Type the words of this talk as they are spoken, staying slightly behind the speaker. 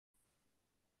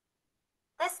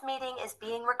This meeting is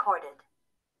being recorded.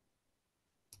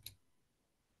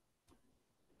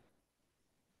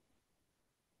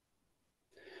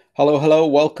 Hello, hello.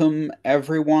 Welcome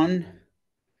everyone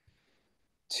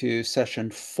to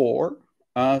session 4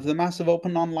 of the Massive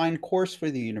Open Online course for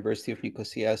the University of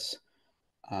Nicosia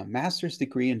Master's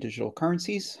Degree in Digital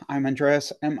Currencies. I'm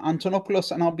Andreas M.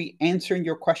 Antonopoulos, and I'll be answering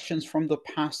your questions from the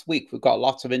past week. We've got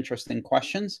lots of interesting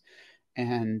questions,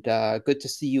 and good to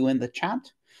see you in the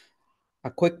chat. A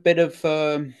quick bit of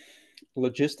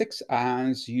logistics.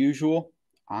 As usual,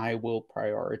 I will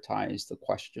prioritize the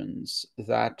questions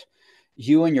that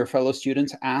you and your fellow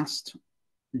students asked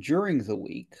during the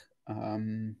week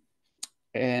and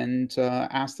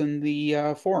asked in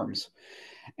the forums.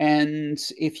 And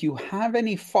if you have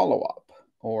any follow-up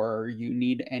or you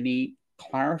need any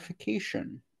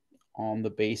clarification on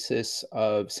the basis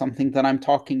of something that I'm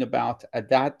talking about at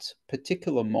that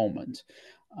particular moment,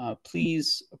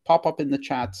 please pop up in the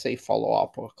chat, say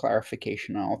follow-up or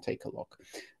clarification, and I'll take a look.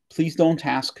 Please don't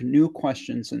ask new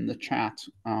questions in the chat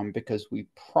because we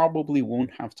probably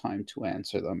won't have time to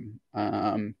answer them.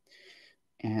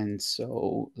 And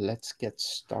so let's get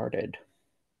started.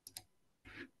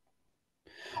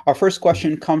 Our first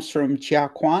question comes from Chia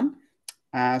Kwan.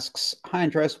 Asks, hi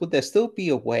Andres, would there still be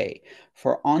a way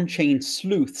for on-chain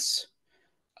sleuths,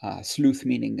 sleuth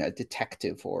meaning a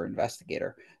detective or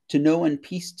investigator, to know and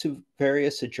piece to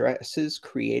various addresses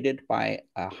created by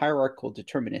a hierarchical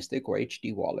deterministic or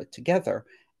HD wallet together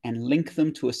and link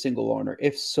them to a single owner?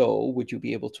 If so, would you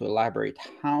be able to elaborate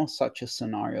how such a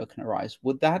scenario can arise?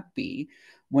 Would that be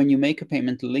when you make a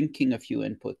payment linking a few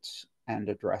inputs and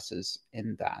addresses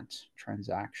in that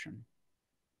transaction?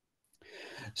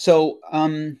 So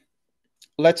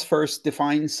let's first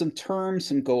define some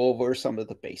terms and go over some of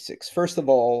the basics. First of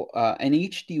all, an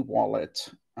HD wallet,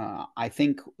 I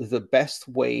think the best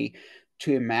way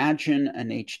to imagine an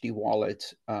HD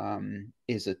wallet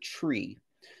is a tree.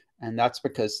 And that's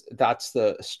because that's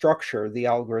the structure, the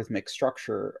algorithmic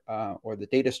structure or the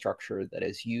data structure that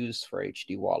is used for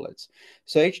HD wallets.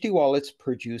 So HD wallets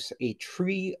produce a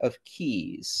tree of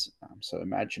keys. So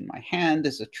imagine my hand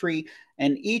is a tree,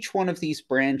 and each one of these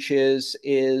branches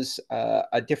is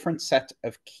a different set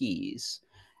of keys.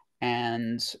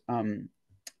 And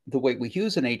the way we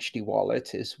use an HD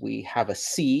wallet is we have a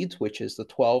seed, which is the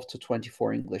 12 to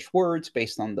 24 English words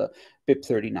based on the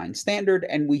BIP39 standard,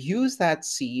 and we use that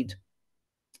seed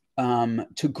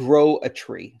to grow a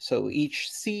tree. So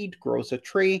each seed grows a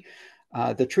tree.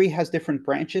 The tree has different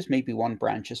branches. Maybe one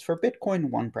branch is for Bitcoin,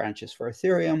 one branch is for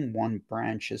Ethereum, one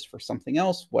branch is for something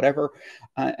else, whatever.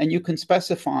 And you can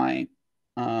specify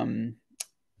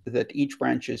that each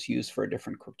branch is used for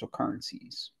different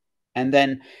cryptocurrencies. And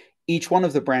then each one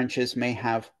of the branches may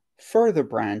have further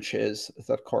branches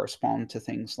that correspond to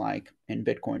things like in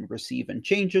Bitcoin receive and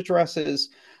change addresses,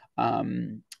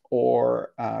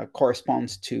 or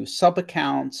corresponds to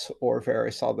sub-accounts or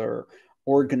various other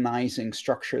organizing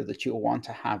structure that you'll want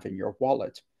to have in your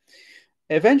wallet.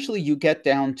 Eventually, you get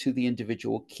down to the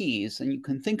individual keys, and you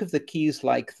can think of the keys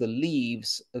like the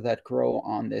leaves that grow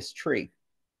on this tree.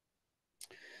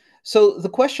 So the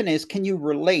question is, can you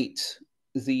relate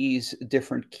these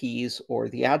different keys or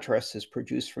the addresses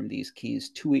produced from these keys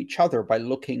to each other by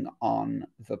looking on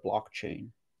the blockchain?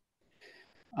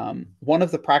 One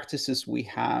of the practices we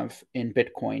have in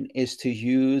Bitcoin is to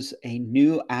use a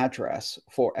new address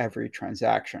for every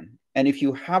transaction. And if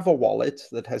you have a wallet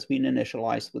that has been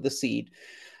initialized with a seed,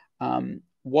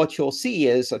 what you'll see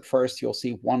is at first you'll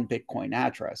see one Bitcoin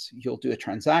address. You'll do a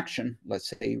transaction, let's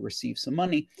say you receive some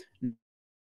money.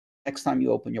 Next time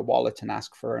you open your wallet and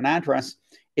ask for an address,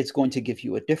 it's going to give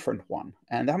you a different one.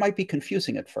 And that might be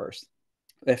confusing at first.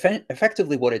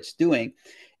 Effectively, what it's doing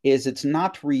is it's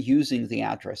not reusing the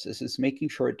addresses. It's making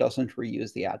sure it doesn't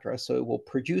reuse the address. So it will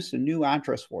produce a new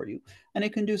address for you, and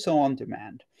it can do so on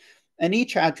demand. And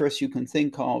each address you can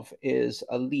think of is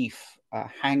a leaf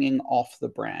hanging off the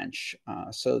branch.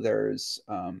 So there's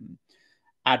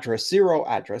address 0,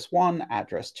 address 1,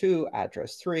 address 2,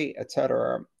 address 3,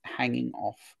 etc., hanging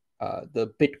off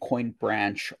the Bitcoin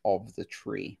branch of the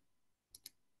tree.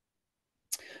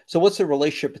 So what's the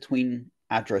relationship between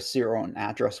address 0 and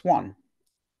address 1?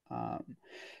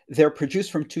 They're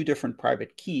produced from two different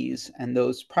private keys, and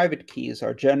those private keys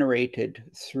are generated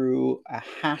through a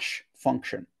hash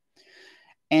function.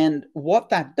 And what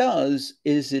that does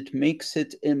is it makes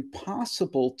it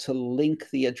impossible to link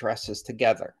the addresses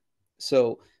together.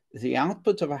 So the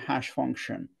output of a hash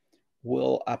function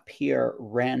will appear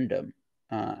random.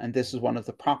 And this is one of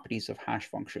the properties of hash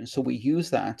functions. So we use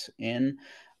that in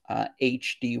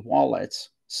HD wallets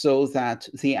so that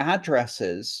the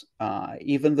addresses,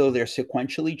 even though they're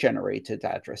sequentially generated,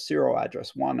 address 0,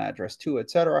 address 1, address 2,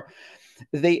 etc.,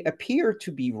 they appear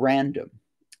to be random.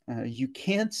 You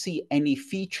can't see any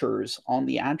features on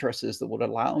the addresses that would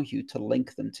allow you to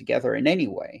link them together in any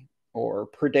way or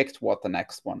predict what the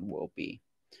next one will be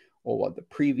or what the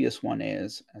previous one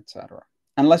is, etc.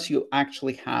 Unless you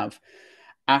actually have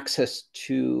access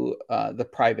to the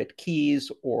private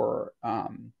keys or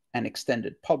an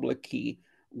extended public key,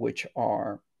 which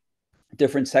are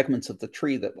different segments of the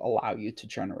tree that allow you to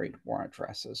generate more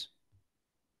addresses.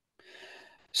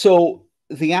 So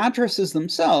the addresses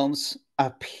themselves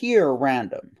appear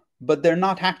random, but they're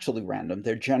not actually random.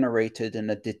 They're generated in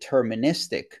a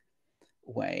deterministic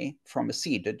way from a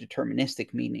seed, a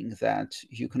deterministic meaning that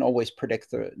you can always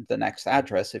predict the next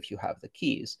address if you have the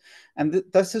keys. And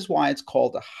this is why it's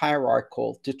called a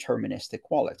hierarchical deterministic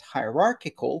wallet.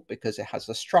 Hierarchical because it has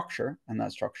a structure, and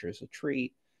that structure is a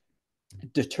tree.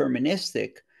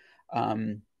 Deterministic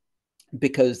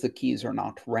because the keys are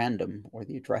not random or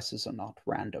the addresses are not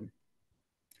random.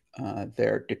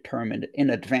 They're determined in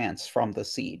advance from the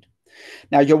seed.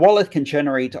 Now, your wallet can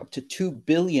generate up to 2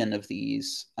 billion of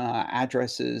these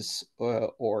addresses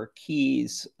or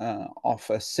keys off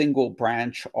a single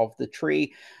branch of the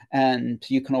tree. And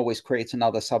you can always create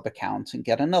another sub-account and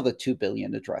get another 2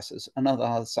 billion addresses,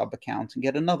 another sub-account and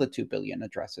get another 2 billion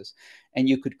addresses. And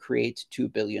you could create 2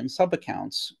 billion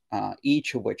sub-accounts,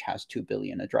 each of which has 2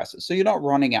 billion addresses. So you're not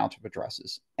running out of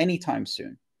addresses anytime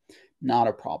soon. Not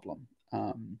a problem.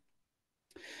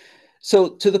 So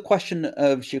to the question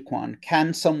of Jiquan,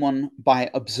 can someone, by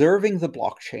observing the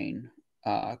blockchain,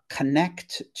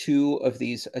 connect two of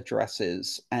these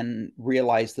addresses and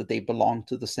realize that they belong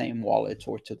to the same wallet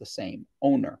or to the same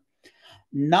owner?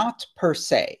 Not per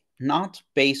se, not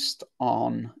based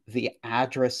on the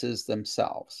addresses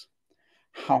themselves.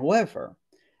 However,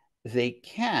 they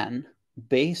can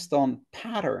based on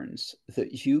patterns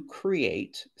that you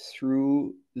create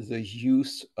through the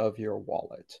use of your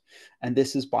wallet. And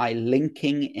this is by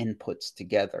linking inputs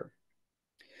together.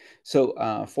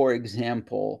 So, for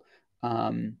example,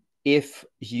 if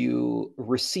you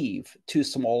receive two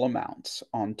small amounts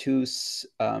on two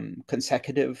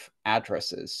consecutive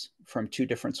addresses from two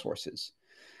different sources,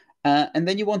 and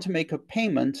then you want to make a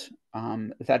payment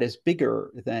that is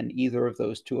bigger than either of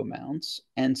those two amounts.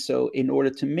 And so in order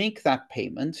to make that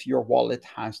payment, your wallet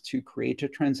has to create a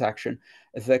transaction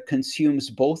that consumes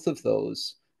both of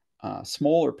those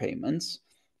smaller payments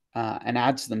and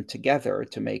adds them together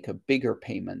to make a bigger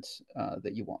payment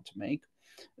that you want to make.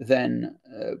 Then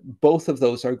both of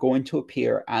those are going to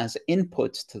appear as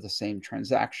inputs to the same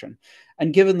transaction.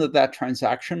 And given that that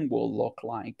transaction will look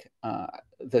like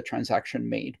the transaction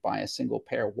made by a single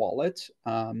pair wallet,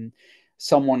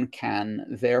 someone can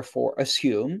therefore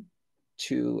assume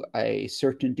to a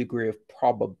certain degree of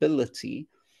probability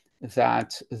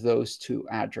that those two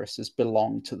addresses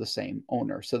belong to the same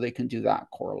owner. So they can do that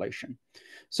correlation.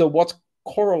 So what's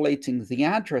correlating the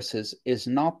addresses is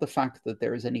not the fact that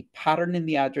there is any pattern in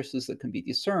the addresses that can be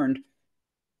discerned,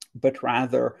 but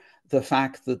rather the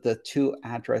fact that the two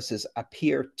addresses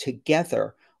appear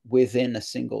together within a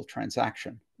single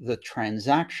transaction. The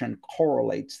transaction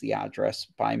correlates the address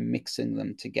by mixing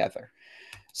them together.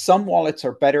 Some wallets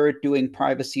are better at doing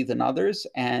privacy than others,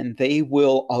 and they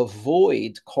will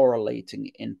avoid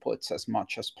correlating inputs as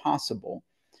much as possible.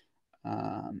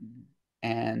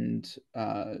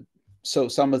 So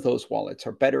some of those wallets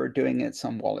are better at doing it.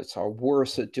 Some wallets are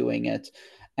worse at doing it.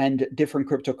 And different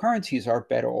cryptocurrencies are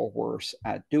better or worse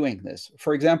at doing this.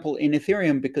 For example, in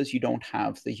Ethereum, because you don't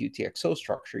have the UTXO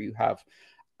structure, you have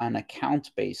an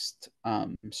account-based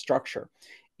structure.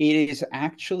 It is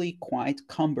actually quite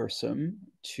cumbersome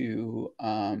to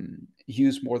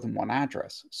use more than one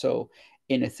address. So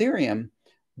in Ethereum,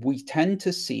 we tend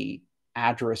to see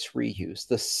address reuse.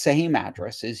 The same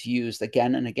address is used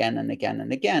again and again and again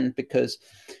and again because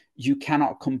you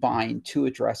cannot combine two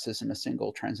addresses in a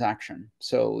single transaction.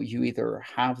 So you either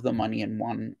have the money in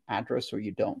one address or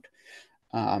you don't.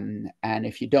 And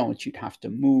if you don't, you'd have to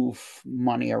move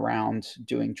money around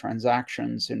doing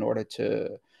transactions in order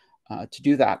to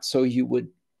do that. So you would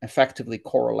effectively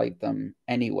correlate them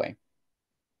anyway.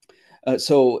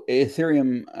 So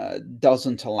Ethereum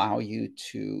doesn't allow you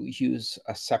to use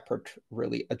a separate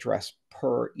really address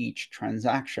per each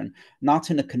transaction,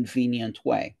 not in a convenient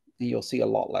way. And you'll see a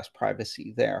lot less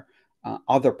privacy there.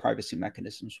 Other privacy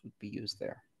mechanisms would be used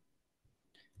there.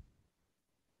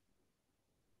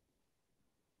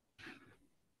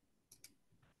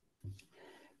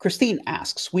 Christine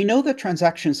asks, we know that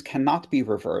transactions cannot be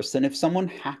reversed, and if someone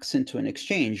hacks into an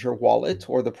exchange, your wallet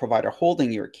or the provider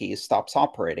holding your keys stops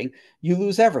operating, you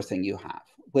lose everything you have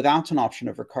without an option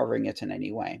of recovering it in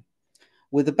any way.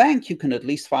 With a bank, you can at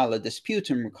least file a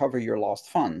dispute and recover your lost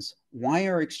funds. Why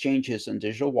are exchanges and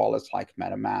digital wallets like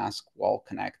MetaMask,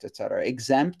 WallConnect, etc.,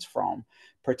 exempt from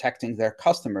protecting their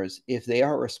customers if they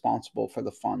are responsible for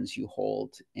the funds you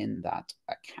hold in that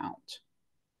account?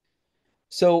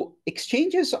 So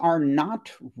exchanges are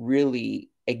not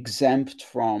really exempt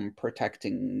from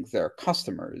protecting their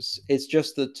customers. It's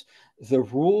just that the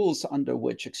rules under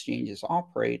which exchanges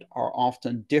operate are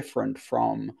often different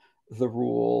from the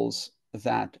rules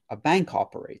that a bank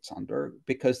operates under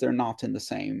because they're not in the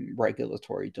same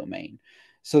regulatory domain.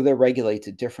 So they're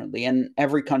regulated differently. And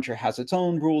every country has its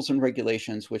own rules and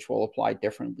regulations which will apply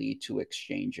differently to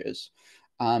exchanges.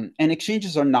 And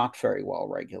exchanges are not very well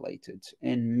regulated.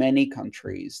 In many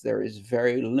countries, there is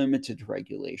very limited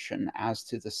regulation as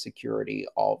to the security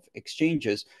of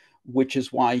exchanges, which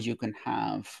is why you can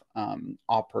have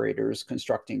operators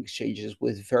constructing exchanges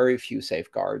with very few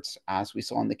safeguards, as we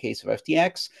saw in the case of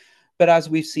FTX, but as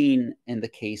we've seen in the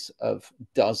case of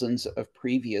dozens of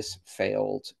previous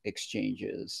failed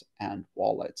exchanges and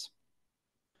wallets.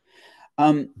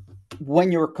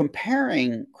 When you're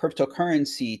comparing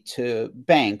cryptocurrency to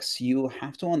banks, you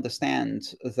have to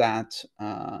understand that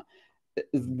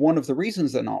one of the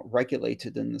reasons they're not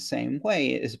regulated in the same way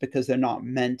is because they're not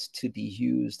meant to be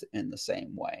used in the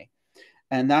same way.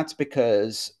 And that's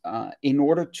because in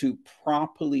order to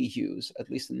properly use,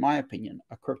 at least in my opinion,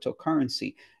 a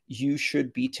cryptocurrency, you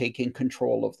should be taking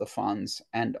control of the funds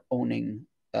and owning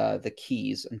the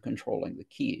keys and controlling the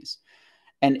keys.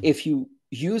 And if you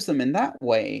use them in that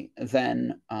way,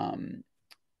 then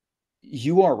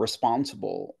you are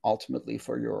responsible ultimately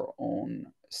for your own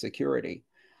security.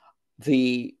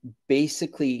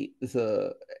 Basically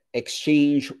the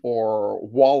exchange or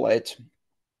wallet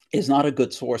is not a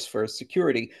good source for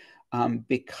security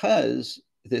because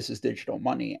this is digital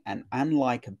money. And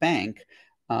unlike a bank,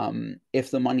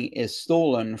 if the money is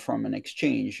stolen from an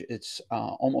exchange, it's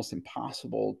almost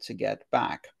impossible to get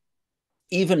back,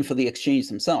 even for the exchange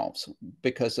themselves,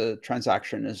 because a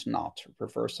transaction is not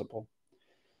reversible.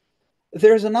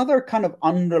 There's another kind of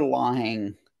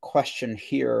underlying question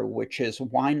here, which is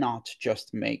why not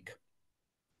just make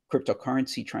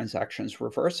cryptocurrency transactions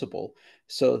reversible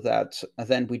so that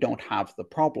then we don't have the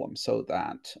problem, so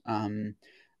that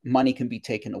money can be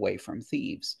taken away from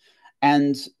thieves?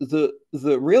 And the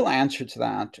real answer to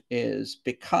that is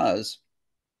because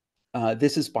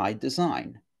this is by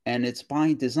design. And it's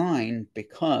by design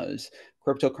because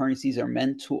cryptocurrencies are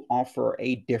meant to offer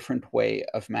a different way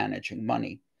of managing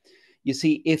money. You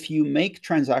see, if you make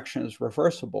transactions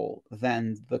reversible,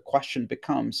 then the question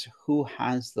becomes who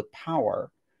has the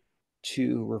power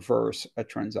to reverse a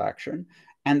transaction?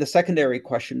 And the secondary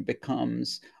question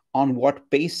becomes on what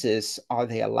basis are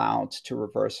they allowed to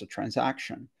reverse a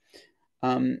transaction?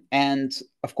 And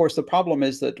of course, the problem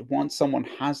is that once someone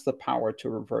has the power to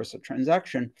reverse a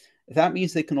transaction, that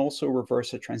means they can also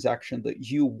reverse a transaction that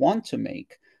you want to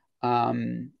make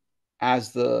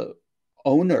as the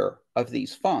owner of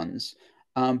these funds,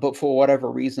 but for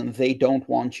whatever reason, they don't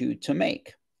want you to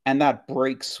make. And that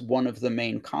breaks one of the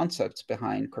main concepts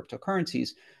behind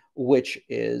cryptocurrencies, which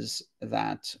is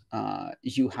that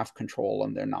you have control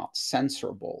and they're not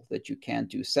censorable, that you can't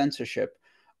do censorship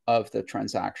of the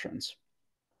transactions.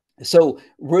 So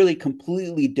really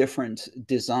completely different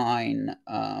design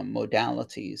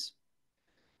modalities.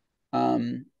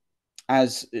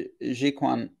 As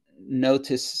Jiquan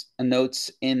notes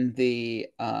in the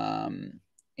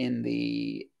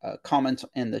comment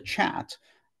in the chat,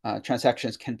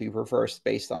 transactions can be reversed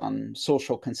based on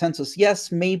social consensus.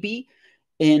 Yes, maybe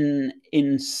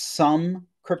in some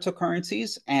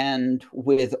cryptocurrencies and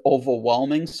with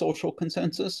overwhelming social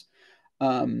consensus.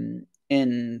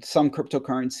 In some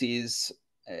cryptocurrencies,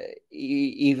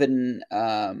 even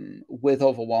with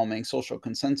overwhelming social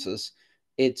consensus,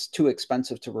 it's too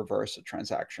expensive to reverse a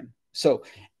transaction. So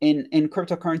in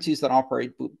cryptocurrencies that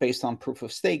operate based on proof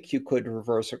of stake, you could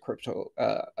reverse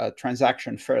a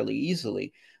transaction fairly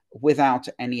easily without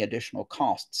any additional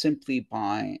cost, simply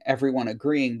by everyone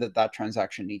agreeing that that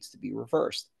transaction needs to be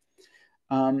reversed.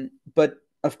 But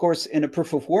of course, in a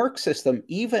proof of work system,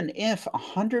 even if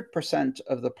 100%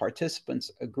 of the participants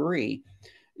agree,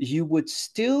 you would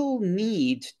still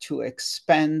need to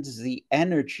expend the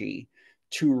energy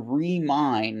to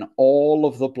remine all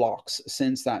of the blocks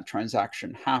since that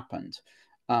transaction happened.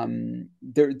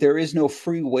 There is no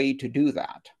free way to do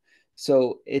that.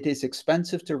 So it is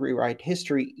expensive to rewrite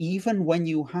history, even when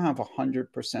you have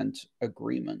 100%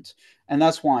 agreement. And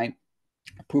that's why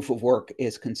proof of work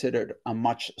is considered a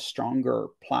much stronger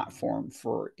platform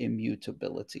for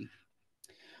immutability.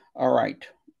 All right.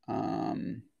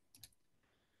 Um,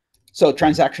 so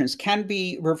transactions can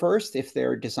be reversed if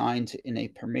they're designed in a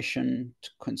permissioned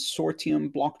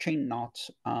consortium blockchain, not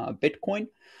Bitcoin.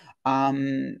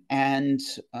 And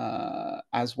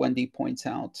as Wendy points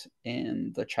out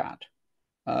in the chat,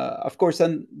 of course,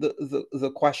 then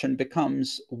the question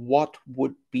becomes, what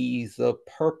would be the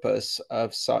purpose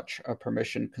of such a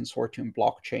permission consortium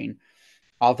blockchain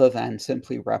other than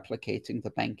simply replicating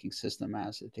the banking system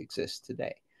as it exists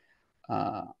today?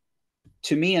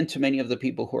 To me and to many of the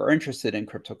people who are interested in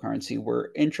cryptocurrency, we're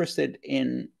interested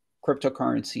in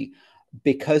cryptocurrency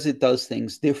because it does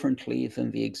things differently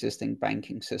than the existing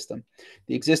banking system.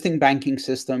 The existing banking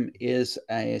system is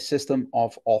a system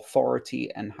of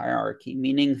authority and hierarchy,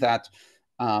 meaning that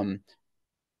um,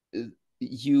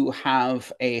 you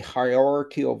have a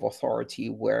hierarchy of authority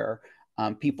where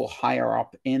people higher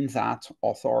up in that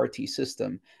authority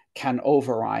system can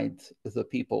override the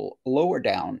people lower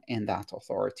down in that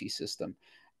authority system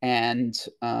and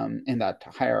in that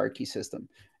hierarchy system.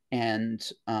 And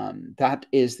that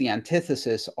is the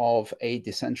antithesis of a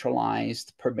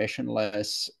decentralized,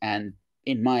 permissionless, and,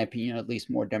 in my opinion, at least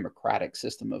more democratic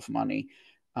system of money,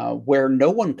 where no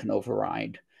one can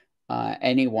override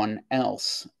anyone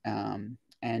else.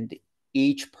 And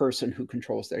each person who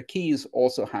controls their keys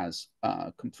also has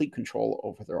complete control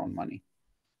over their own money.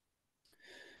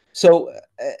 So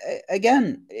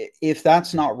again, if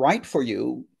that's not right for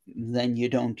you, then you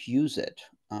don't use it.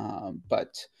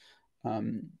 But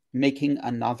making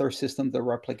another system that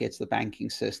replicates the banking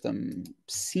system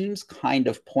seems kind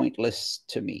of pointless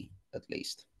to me, at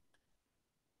least.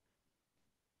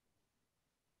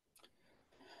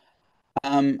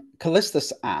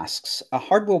 Callistus asks, a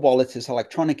hardware wallet is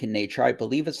electronic in nature. I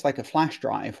believe it's like a flash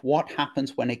drive. What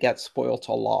happens when it gets spoiled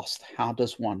or lost? How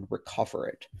does one recover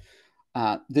it?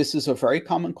 This is a very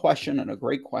common question and a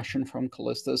great question from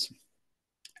Callistus.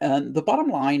 And the bottom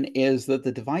line is that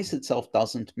the device itself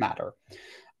doesn't matter.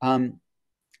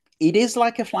 It is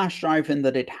like a flash drive in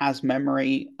that it has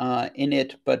memory in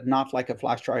it, but not like a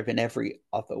flash drive in every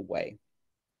other way.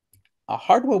 A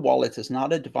hardware wallet is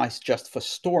not a device just for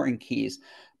storing keys,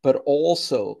 but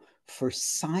also for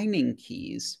signing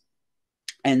keys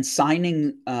and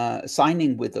signing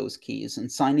with those keys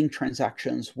and signing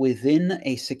transactions within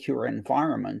a secure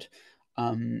environment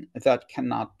that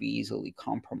cannot be easily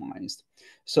compromised.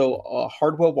 So a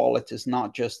hardware wallet is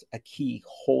not just a key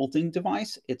holding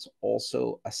device, it's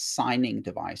also a signing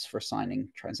device for signing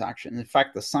transactions. In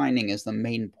fact, the signing is the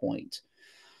main point.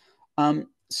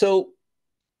 So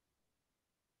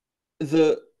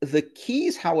the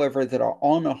keys, however, that are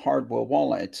on a hardware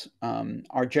wallet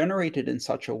are generated in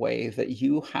such a way that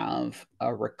you have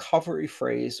a recovery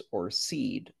phrase or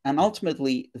seed. And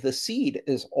ultimately, the seed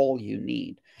is all you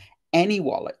need. Any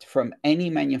wallet from any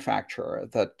manufacturer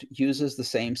that uses the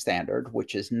same standard,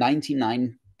 which is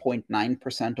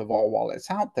 99.9% of all wallets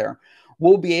out there,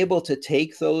 will be able to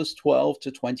take those 12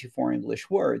 to 24 English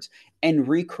words and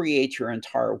recreate your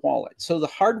entire wallet. So the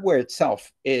hardware itself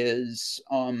is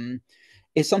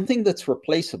something that's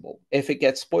replaceable. If it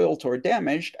gets spoiled or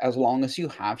damaged, as long as you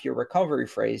have your recovery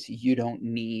phrase, you don't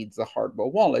need the hardware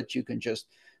wallet. You can just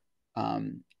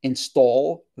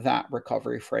install that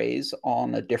recovery phrase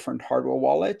on a different hardware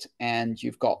wallet, and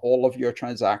you've got all of your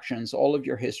transactions, all of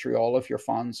your history, all of your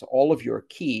funds, all of your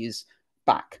keys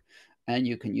back, and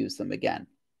you can use them again.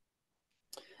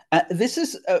 This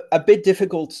is a bit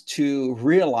difficult to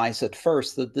realize at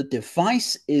first, that the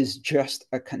device is just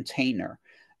a container.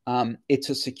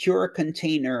 It's a secure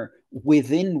container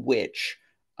within which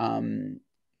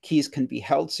keys can be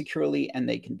held securely and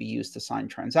they can be used to sign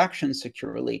transactions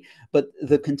securely. But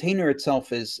the container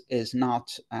itself is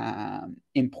not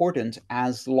important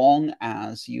as long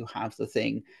as you have the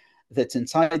thing that's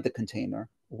inside the container,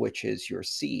 which is your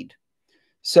seed.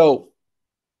 So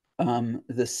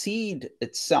the seed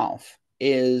itself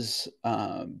is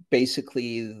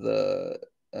basically the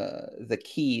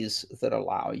keys that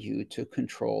allow you to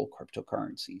control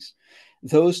cryptocurrencies.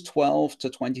 Those 12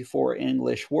 to 24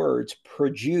 English words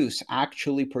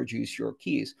actually produce your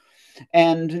keys.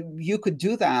 And you could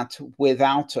do that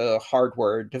without a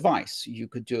hardware device. You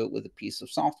could do it with a piece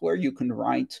of software. You can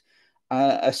write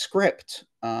a script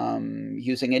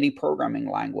using any programming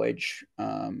language.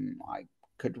 I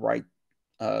could write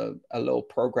a little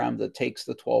program that takes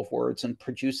the 12 words and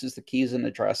produces the keys and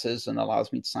addresses and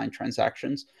allows me to sign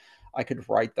transactions. I could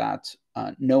write that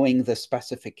knowing the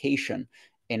specification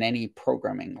in any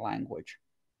programming language.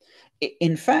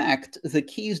 In fact, the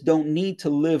keys don't need to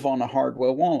live on a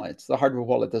hardware wallet. The hardware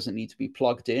wallet doesn't need to be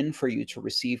plugged in for you to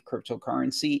receive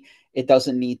cryptocurrency. It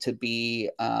doesn't need to be,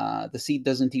 the seed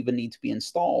doesn't even need to be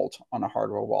installed on a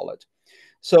hardware wallet.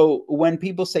 So when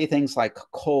people say things like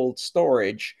cold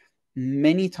storage,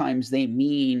 many times they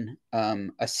mean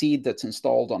a seed that's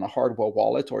installed on a hardware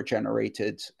wallet or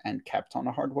generated and kept on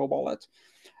a hardware wallet.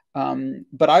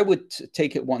 But I would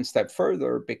take it one step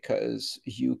further, because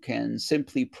you can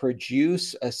simply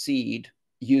produce a seed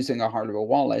using a hardware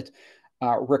wallet,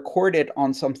 record it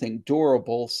on something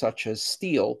durable such as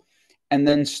steel, and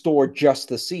then store just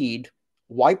the seed,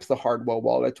 wipe the hardware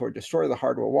wallet or destroy the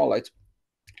hardware wallet,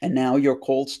 and now your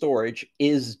cold storage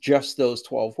is just those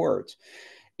 12 words.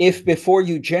 If before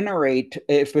you destroy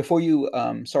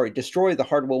the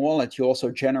hardware wallet, you also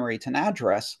generate an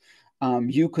address,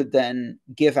 you could then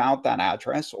give out that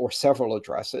address or several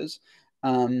addresses,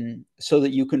 so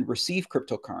that you can receive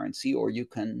cryptocurrency, or you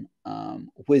can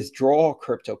withdraw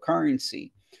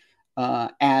cryptocurrency.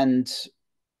 And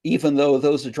even though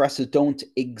those addresses don't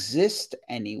exist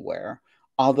anywhere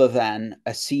other than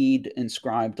a seed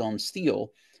inscribed on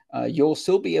steel, you'll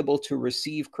still be able to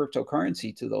receive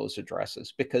cryptocurrency to those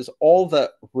addresses, because all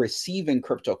that receiving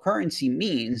cryptocurrency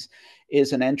means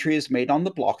is an entry is made on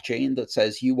the blockchain that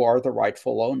says you are the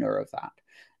rightful owner of that.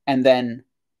 And then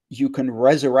you can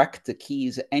resurrect the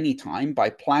keys anytime by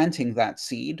planting that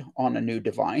seed on a new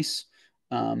device.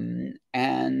 And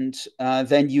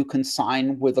then you can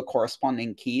sign with the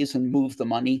corresponding keys and move the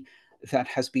money that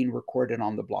has been recorded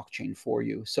on the blockchain for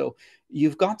you. So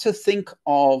you've got to think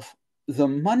of, the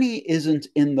money isn't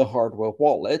in the hardware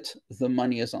wallet, the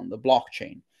money is on the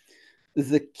blockchain.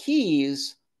 The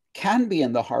keys can be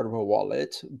in the hardware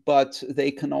wallet, but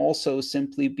they can also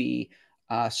simply be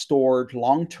stored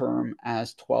long-term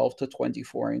as 12 to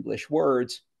 24 English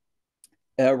words,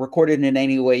 recorded in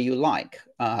any way you like.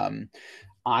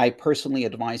 I personally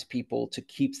advise people to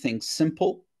keep things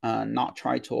simple, not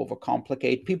try to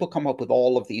overcomplicate. People come up with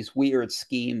all of these weird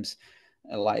schemes,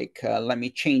 like let me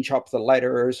change up the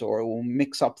letters, or we'll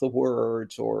mix up the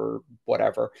words, or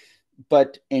whatever.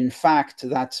 But in fact,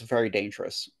 that's very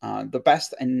dangerous. The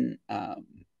best and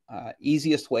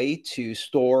easiest way to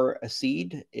store a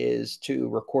seed is to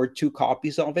record 2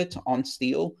 copies of it on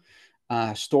steel.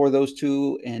 Store those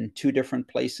 2 in 2 different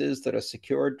places that are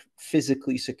secured,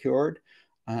 physically secured,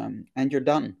 and you're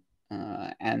done.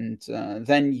 And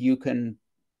then you can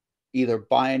either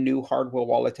buy a new hardware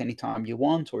wallet anytime you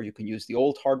want, or you can use the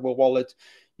old hardware wallet.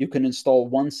 You can install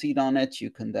one seed on it. You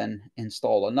can then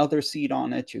install another seed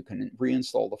on it. You can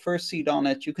reinstall the first seed on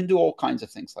it. You can do all kinds of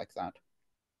things like that.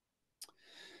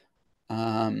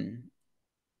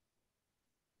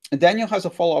 Daniel has a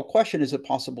follow-up question. Is it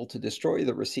possible to destroy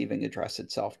the receiving address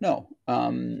itself? No.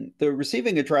 The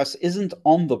receiving address isn't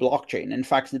on the blockchain. In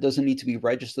fact, it doesn't need to be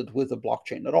registered with the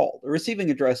blockchain at all. The receiving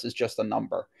address is just a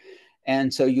number.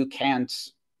 And so you can't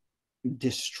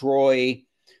destroy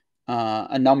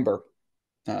a number.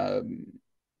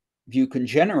 You can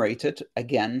generate it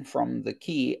again from the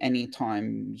key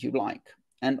anytime you like.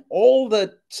 And all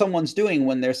that someone's doing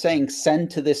when they're saying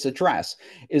send to this address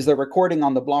is they're recording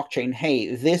on the blockchain,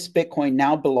 hey, this Bitcoin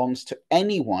now belongs to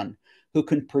anyone who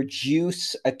can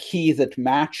produce a key that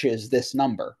matches this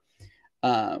number,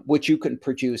 which you can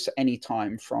produce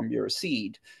anytime from your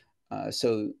seed.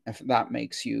 So if that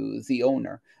makes you the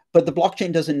owner. But the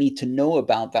blockchain doesn't need to know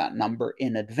about that number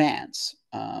in advance.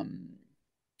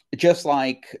 Just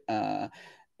like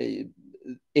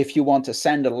if you want to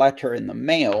send a letter in the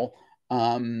mail,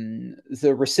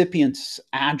 the recipient's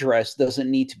address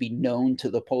doesn't need to be known to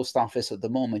the post office at the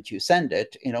moment you send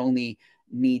it. It only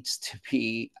needs to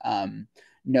be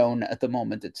known at the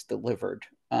moment it's delivered.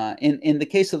 In the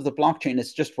case of the blockchain,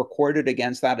 it's just recorded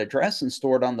against that address and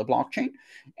stored on the blockchain.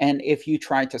 And if you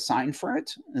try to sign for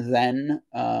it, then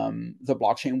the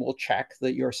blockchain will check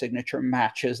that your signature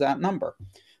matches that number.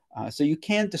 So you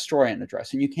can't destroy an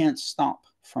address, and you can't stop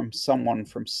someone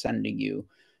from sending you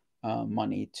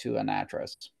money to an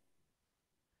address.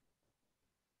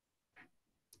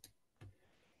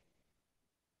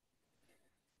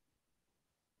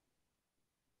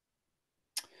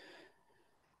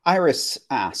 Iris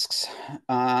asks,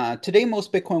 today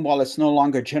most Bitcoin wallets no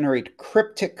longer generate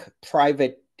cryptic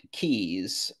private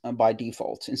keys by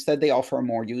default. Instead, they offer a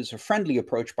more user-friendly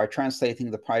approach by translating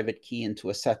the private key into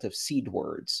a set of seed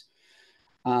words.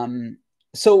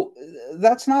 So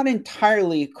that's not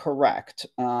entirely correct.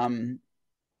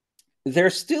 They're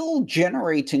still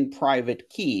generating private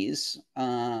keys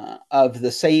of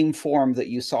the same form that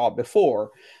you saw before,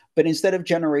 But instead of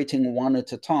generating one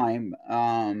at a time,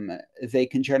 they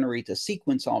can generate a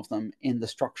sequence of them in the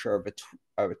structure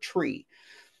of a tree.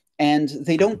 And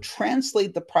they don't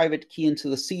translate the private key into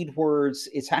the seed words.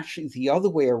 It's actually the other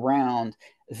way around.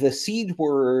 The seed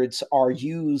words are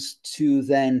used to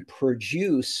then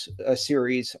produce a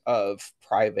series of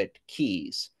private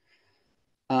keys.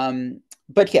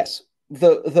 But yes,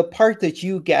 the part that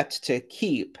you get to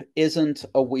keep isn't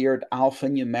a weird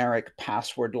alphanumeric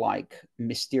password like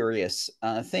mysterious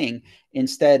thing.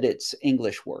 Instead, it's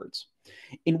English words.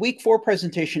 In week 4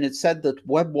 presentation, it said that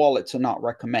web wallets are not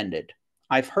recommended.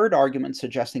 I've heard arguments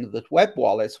suggesting that web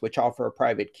wallets, which offer a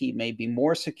private key, may be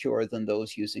more secure than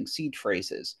those using seed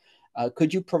phrases.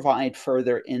 Could you provide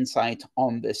further insight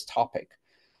on this topic?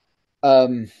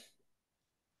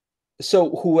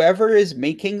 So whoever is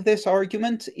making this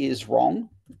argument is wrong,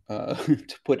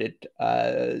 to put it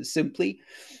simply.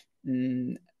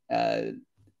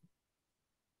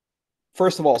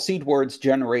 First of all, seed words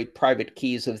generate private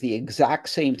keys of the exact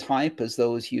same type as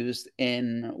those used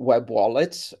in web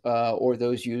wallets or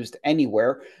those used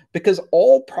anywhere, because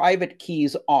all private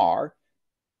keys are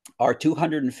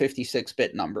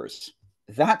 256-bit numbers.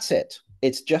 That's it.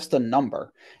 It's just a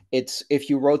number. It's, if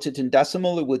you wrote it in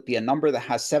decimal, it would be a number that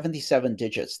has 77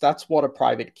 digits. That's what a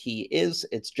private key is.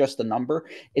 It's just a number.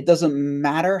 It doesn't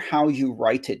matter how you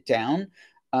write it down.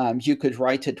 You could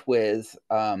write it with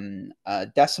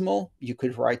decimal. You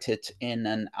could write it in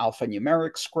an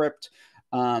alphanumeric script.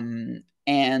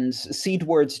 And seed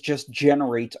words just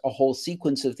generate a whole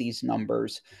sequence of these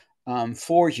numbers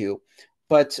for you.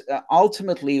 But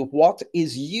ultimately, what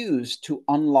is used to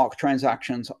unlock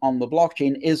transactions on the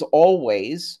blockchain is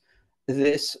always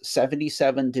this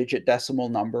 77-digit decimal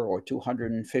number or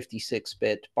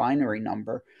 256-bit binary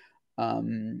number.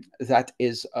 That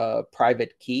is a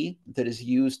private key that is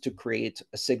used to create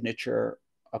a signature,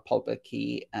 a public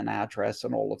key, an address,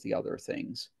 and all of the other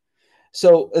things.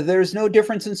 So there's no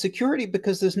difference in security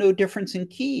because there's no difference in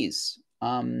keys.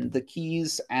 The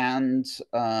keys and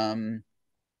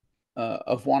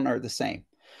of one are the same.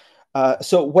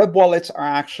 So web wallets are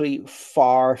actually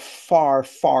far, far,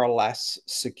 far less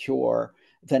secure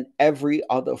than every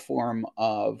other form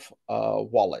of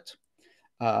wallet.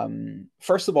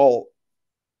 First of all,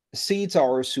 seeds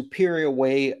are a superior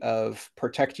way of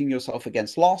protecting yourself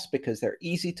against loss because they're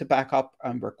easy to back up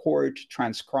and record,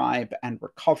 transcribe, and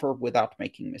recover without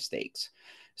making mistakes.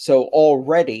 So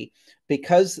already,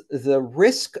 because the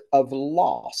risk of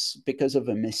loss, because of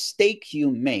a mistake you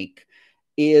make,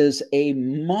 is a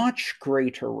much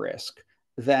greater risk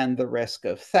than the risk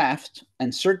of theft,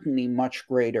 and certainly much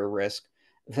greater risk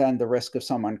than the risk of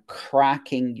someone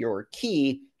cracking your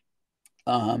key.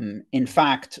 In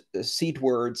fact, seed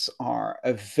words are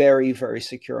a very, very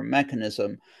secure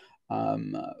mechanism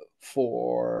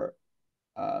for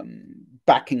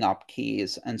backing up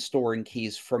keys and storing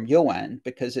keys from your end,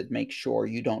 because it makes sure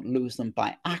you don't lose them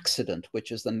by accident,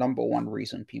 which is the number one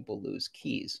reason people lose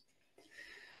keys.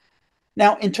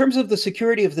 Now, in terms of the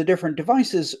security of the different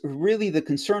devices, really the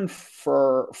concern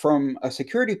from a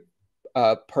security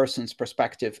person's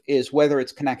perspective is whether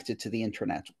it's connected to the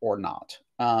internet or not.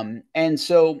 And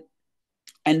so,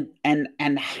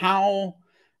 and how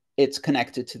it's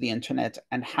connected to the internet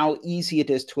and how easy it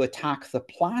is to attack the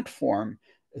platform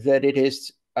that it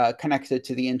is connected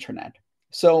to the internet.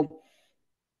 So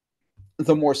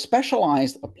the more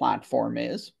specialized a platform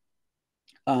is,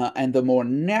 and the more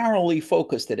narrowly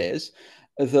focused it is,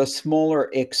 the smaller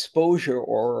exposure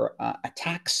or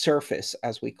attack surface,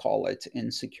 as we call it in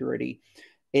security,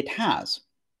 it has.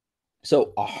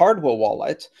 So a hardware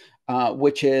wallet,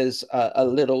 which is a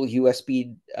little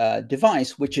USB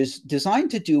device, which is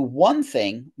designed to do one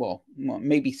thing, well,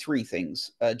 maybe three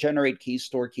things: generate keys,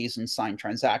 store keys, and sign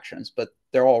transactions, but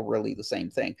they're all really the same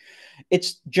thing.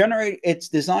 It's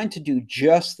designed to do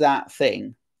just that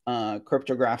thing,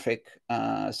 cryptographic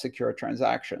secure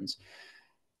transactions.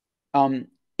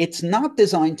 It's not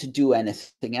designed to do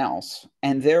anything else,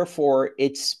 and therefore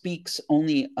it speaks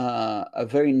only a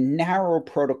very narrow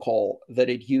protocol that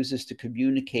it uses to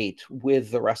communicate with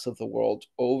the rest of the world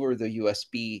over the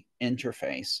USB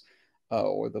interface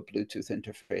or the Bluetooth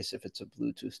interface if it's a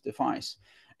Bluetooth device.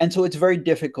 And so it's very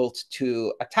difficult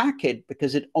to attack it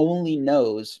because it only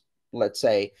knows, let's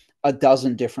say, a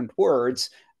dozen different words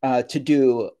to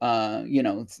do,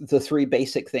 the three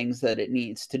basic things that it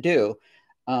needs to do.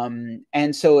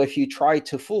 And so if you try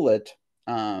to fool it,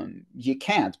 you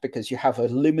can't, because you have a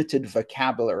limited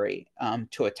vocabulary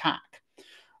to attack.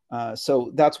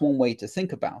 So that's one way to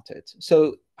think about it.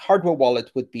 So hardware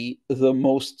wallet would be the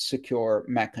most secure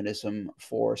mechanism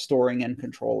for storing and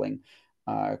controlling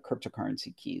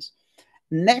cryptocurrency keys.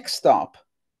 Next up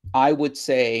I would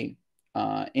say,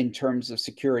 in terms of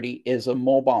security, is a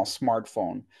mobile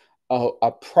smartphone,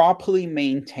 a properly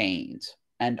maintained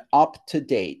and up to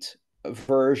date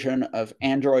version of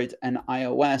Android and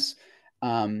iOS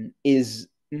is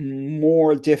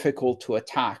more difficult to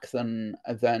attack than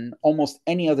almost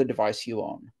any other device you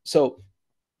own. So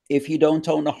if you don't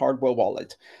own a hardware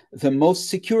wallet, the most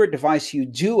secure device you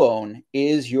do own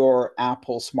is your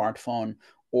Apple smartphone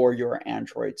or your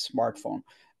Android smartphone.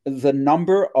 The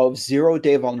number of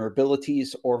 0-day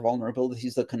vulnerabilities or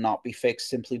vulnerabilities that cannot be fixed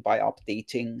simply by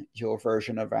updating your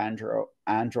version of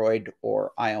Android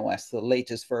or iOS, the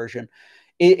latest version,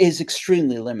 is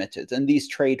extremely limited. And these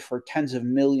trade for tens of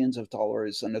millions of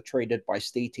dollars and are traded by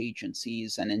state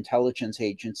agencies and intelligence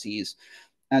agencies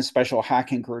and special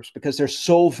hacking groups because they're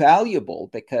so valuable.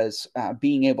 Because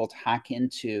being able to hack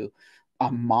into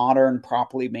a modern,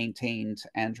 properly maintained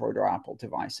Android or Apple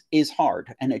device is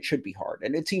hard, and it should be hard.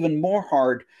 And it's even more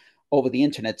hard over the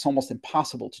internet. It's almost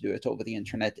impossible to do it over the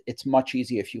internet. It's much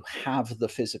easier if you have the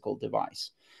physical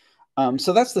device.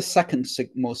 So that's the second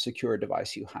most secure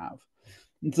device you have.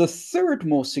 The third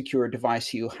most secure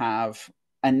device you have,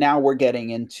 and now we're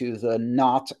getting into the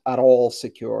not at all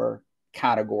secure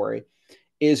category,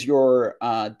 is your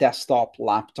desktop,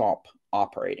 laptop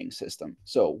operating system.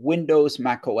 So Windows,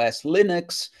 Mac OS,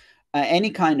 Linux, any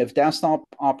kind of desktop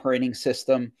operating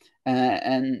system.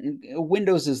 And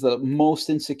Windows is the most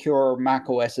insecure. Mac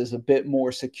OS is a bit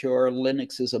more secure.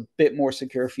 Linux is a bit more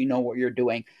secure if you know what you're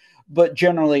doing. But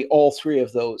generally, all three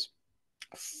of those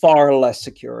far less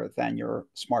secure than your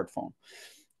smartphone.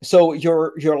 So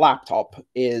your laptop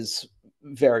is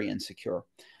very insecure.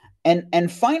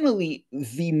 And finally,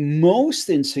 the most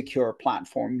insecure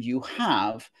platform you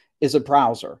have is a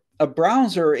browser. A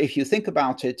browser, if you think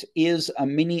about it, is a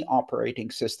mini operating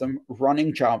system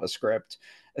running JavaScript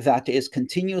that is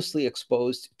continuously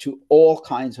exposed to all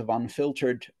kinds of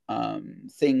unfiltered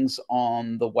things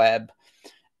on the web.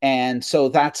 And so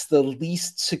that's the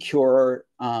least secure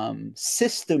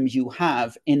system you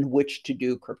have in which to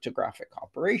do cryptographic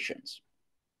operations.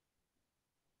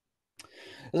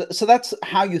 So that's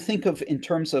how you think of in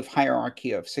terms of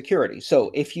hierarchy of security.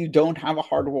 So if you don't have a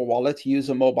hardware wallet, use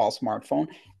a mobile smartphone.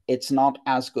 It's not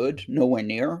as good, nowhere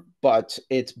near, but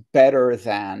it's better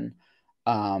than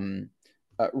um,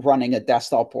 running a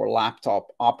desktop or laptop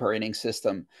operating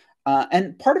system.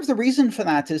 And part of the reason for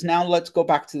that is, now let's go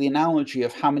back to the analogy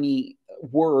of how many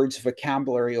words,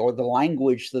 vocabulary, or the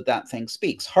language that that thing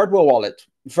speaks. Hardware wallet,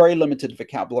 very limited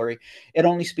vocabulary. It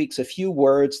only speaks a few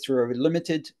words through a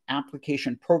limited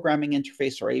application programming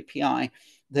interface or API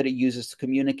that it uses to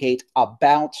communicate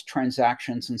about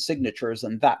transactions and signatures,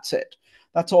 and that's it.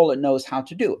 That's all it knows how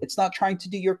to do. It's not trying to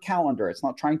do your calendar. It's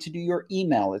not trying to do your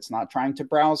email. It's not trying to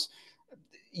browse,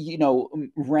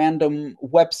 random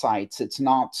websites. It's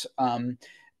not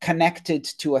connected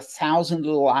to 1,000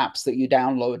 little apps that you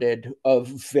downloaded of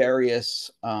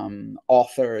various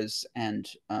authors and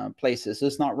places.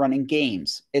 It's not running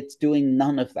games. It's doing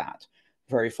none of that.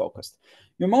 Very focused.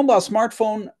 Your mobile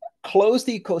smartphone, closed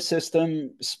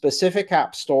ecosystem, specific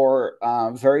app store,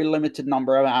 very limited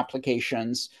number of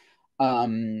applications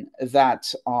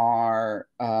that are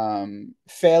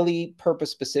fairly purpose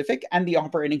specific, and the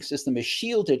operating system is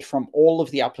shielded from all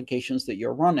of the applications that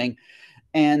you're running.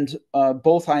 And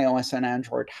both iOS and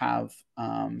Android have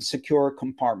secure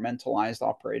compartmentalized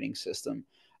operating system,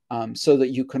 so that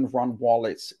you can run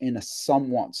wallets in a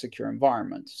somewhat secure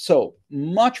environment. So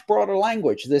much broader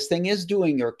language. This thing is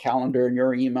doing your calendar and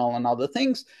your email and other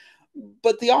things,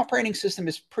 but the operating system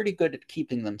is pretty good at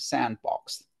keeping them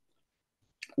sandboxed.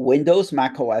 Windows,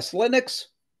 Mac OS, Linux.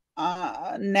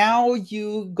 Now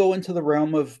you go into the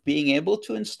realm of being able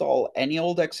to install any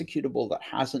old executable that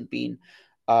hasn't been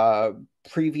uh,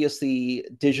 previously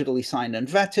digitally signed and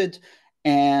vetted,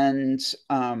 and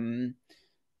and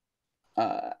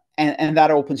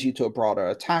that opens you to a broader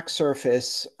attack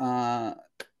surface.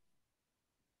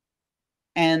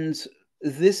 And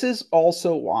this is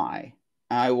also why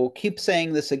I will keep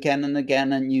saying this again and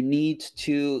again, and you need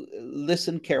to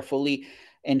listen carefully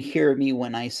and hear me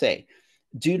when I say,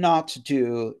 do not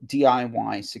do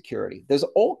DIY security. There's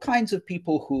all kinds of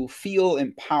people who feel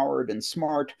empowered and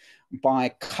smart by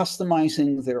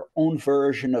customizing their own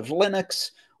version of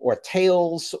Linux or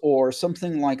Tails or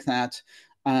something like that,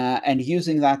 and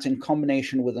using that in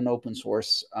combination with an open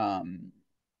source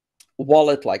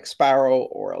wallet like Sparrow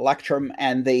or Electrum,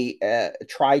 and they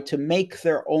try to make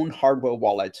their own hardware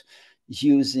wallet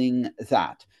using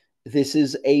that. This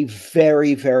is a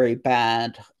very, very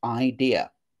bad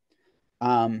idea.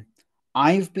 Um,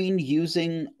 I've been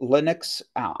using Linux.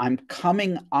 I'm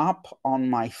coming up on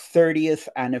my 30th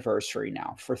anniversary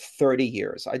now for 30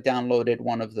 years. I downloaded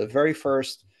one of the very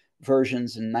first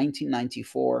versions in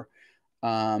 1994,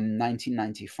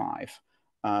 1995.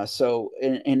 So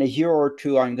in a year or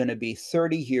two, I'm going to be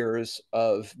 30 years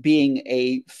of being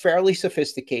a fairly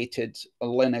sophisticated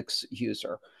Linux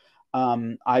user.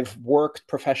 I've worked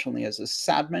professionally as a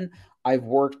sadmin. I've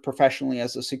worked professionally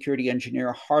as a security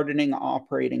engineer, hardening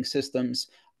operating systems.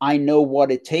 I know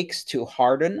what it takes to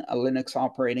harden a Linux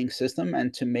operating system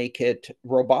and to make it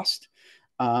robust.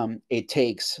 It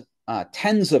takes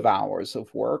tens of hours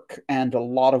of work and a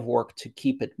lot of work to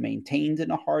keep it maintained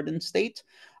in a hardened state.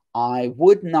 I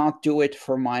would not do it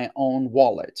for my own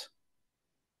wallet.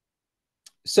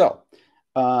 So,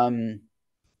 um,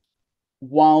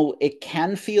 while it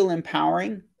can feel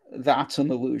empowering, that's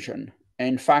an illusion.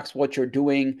 In fact, what you're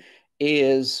doing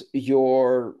is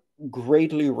you're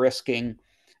greatly risking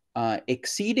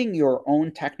exceeding your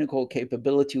own technical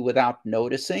capability without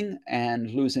noticing and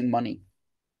losing money.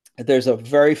 There's a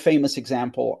very famous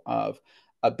example of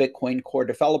a Bitcoin core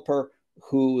developer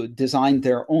who designed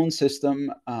their own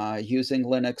system using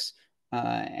Linux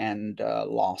and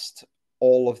lost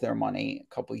all of their money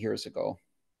a couple years ago.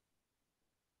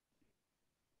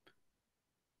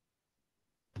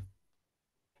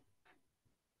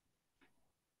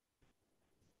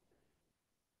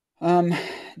 Um,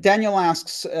 Daniel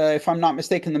asks, if I'm not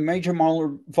mistaken, the major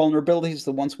vulnerabilities,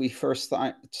 the ones we first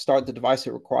start the device,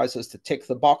 it requires us to tick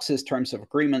the boxes, terms of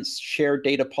agreements, shared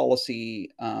data policy,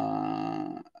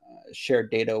 shared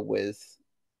data with,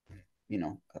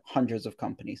 hundreds of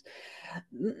companies.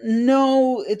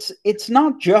 No, it's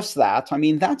not just that. I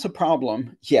mean, that's a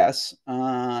problem, yes,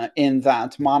 in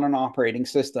that modern operating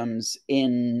systems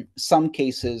in some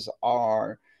cases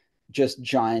are just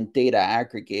giant data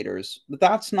aggregators. But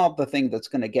that's not the thing that's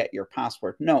going to get your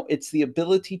password. No, it's the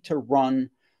ability to run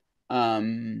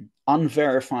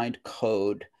unverified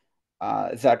code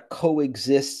that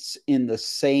coexists in the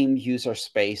same user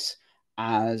space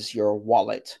as your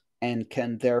wallet and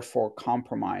can therefore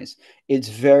compromise. It's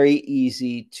very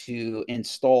easy to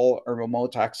install a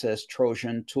remote access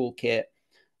Trojan toolkit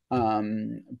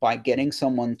by getting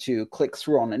someone to click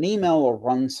through on an email or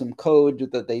run some code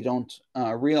that they don't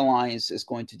realize is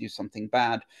going to do something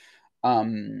bad,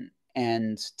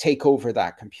 and take over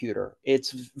that computer.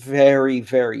 It's very,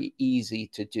 very easy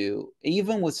to do,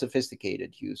 even with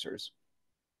sophisticated users.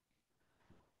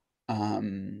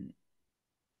 Um,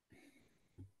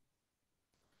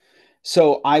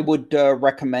 so I would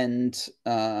recommend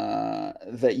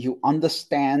that you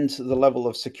understand the level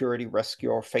of security risk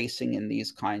you're facing in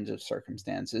these kinds of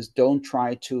circumstances. Don't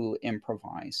try to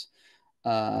improvise.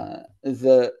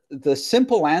 The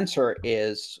simple answer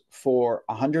is for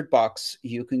 $100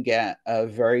 you can get a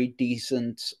very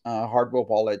decent hardware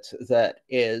wallet that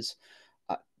is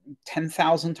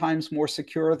 10,000 times more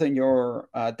secure than your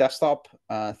desktop,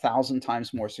 1,000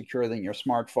 times more secure than your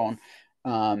smartphone.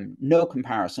 No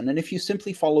comparison. And if you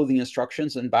simply follow the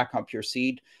instructions and back up your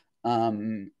seed,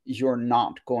 you're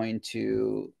not going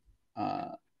to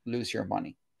lose your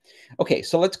money. Okay,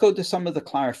 so let's go to some of the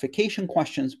clarification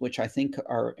questions, which I think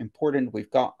are important. We've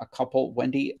got a couple.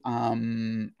 Wendy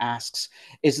asks,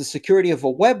 is the security of a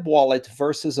web wallet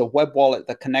versus a web wallet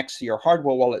that connects to your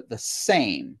hardware wallet the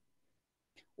same?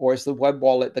 Or is the web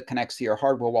wallet that connects to your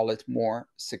hardware wallet more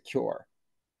secure?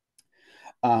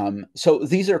 So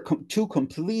these are two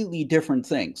completely different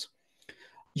things.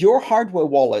 Your hardware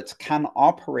wallet can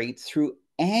operate through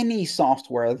any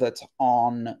software that's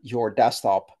on your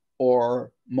desktop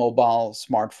or mobile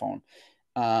smartphone.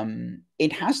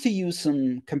 It has to use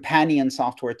some companion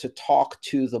software to talk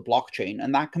to the blockchain,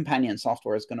 and that companion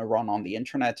software is going to run on the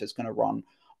internet. It's going to run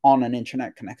on an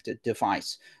internet connected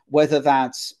device, whether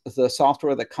that's the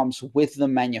software that comes with the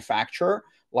manufacturer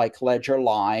like Ledger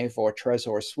Live or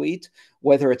Trezor Suite,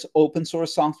 whether it's open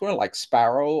source software like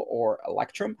Sparrow or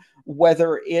Electrum,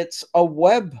 whether it's a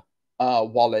web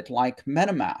wallet like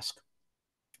MetaMask.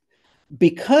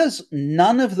 Because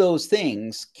none of those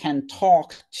things can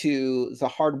talk to the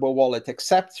hardware wallet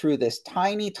except through this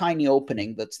tiny, tiny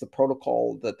opening that's the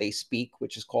protocol that they speak,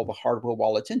 which is called the hardware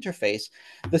wallet interface,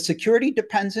 the security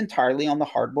depends entirely on the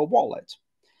hardware wallet.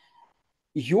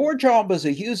 Your job as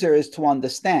a user is to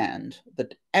understand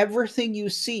that everything you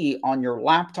see on your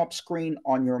laptop screen,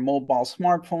 on your mobile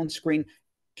smartphone screen,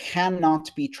 cannot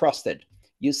be trusted.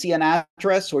 You see an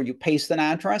address or you paste an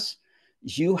address,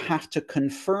 you have to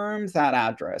confirm that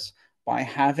address by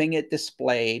having it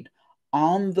displayed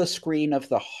on the screen of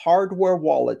the hardware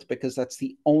wallet, because that's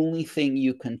the only thing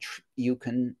you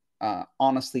can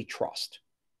honestly trust.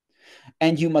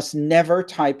 And you must never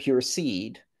type your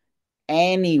seed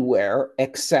anywhere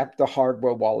except the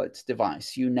hardware wallet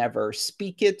device. You never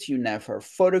speak it, you never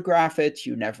photograph it,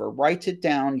 you never write it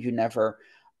down, you never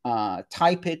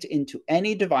type it into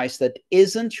any device that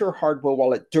isn't your hardware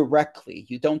wallet directly.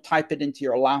 You don't type it into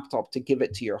your laptop to give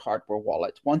it to your hardware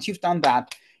wallet. Once you've done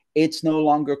that, it's no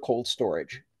longer cold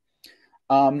storage.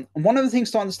 One of the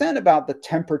things to understand about the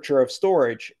temperature of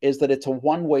storage is that it's a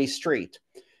one-way street.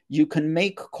 You can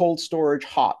make cold storage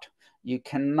hot. You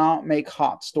cannot make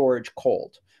hot storage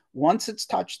cold. Once it's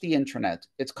touched the internet,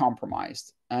 it's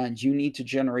compromised, and you need to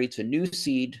generate a new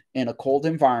seed in a cold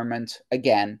environment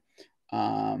again,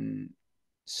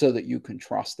 so that you can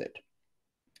trust it.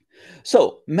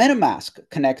 So MetaMask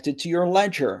connected to your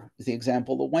ledger, the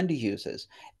example that Wendy uses,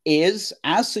 is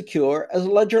as secure as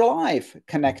Ledger Live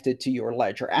connected to your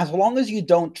ledger, as long as you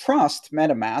don't trust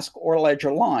MetaMask or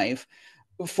Ledger Live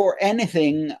for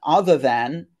anything other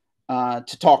than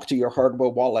to talk to your hardware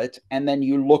wallet, and then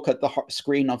you look at the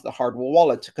screen of the hardware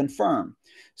wallet to confirm.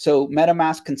 So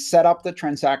MetaMask can set up the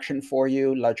transaction for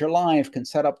you. Ledger Live can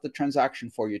set up the transaction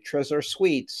for you. Trezor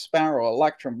Suite, Sparrow,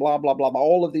 Electrum, blah, blah, blah, blah,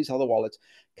 all of these other wallets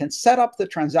can set up the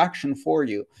transaction for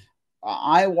you.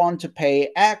 I want to pay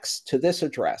X to this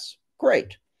address.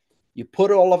 Great. You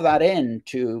put all of that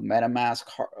into MetaMask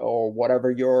or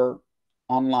whatever your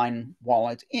online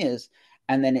wallet is,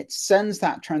 and then it sends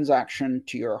that transaction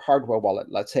to your hardware wallet.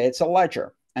 Let's say it's a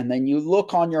ledger. And then you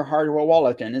look on your hardware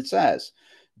wallet and it says,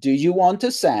 do you want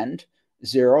to send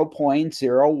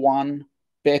 0.01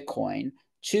 Bitcoin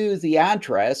to the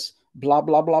address blah,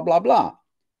 blah, blah, blah, blah?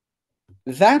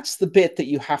 That's the bit that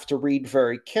you have to read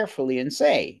very carefully and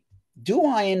say, do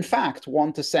I in fact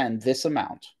want to send this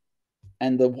amount?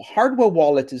 And the hardware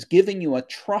wallet is giving you a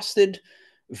trusted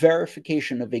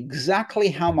verification of exactly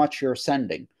how much you're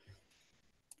sending,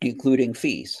 including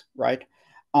fees, right?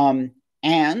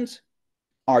 And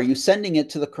are you sending it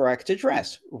to the correct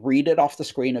address? Read it off the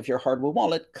screen of your hardware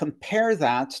wallet. Compare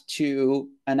that to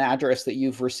an address that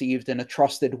you've received in a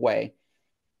trusted way.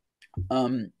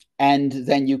 And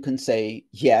then you can say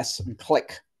yes and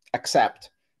click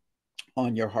accept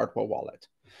on your hardware wallet.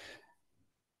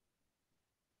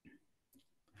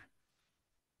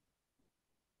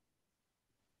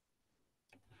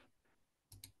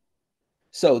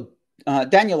 So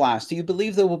Daniel asked, do you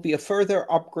believe there will be a further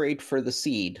upgrade for the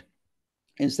seed?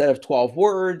 Instead of 12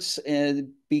 words,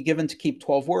 be given to keep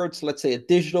 12 words, let's say a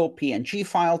digital PNG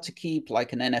file to keep,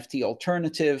 like an NFT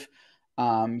alternative.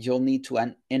 You'll need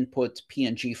to input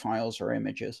PNG files or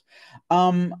images.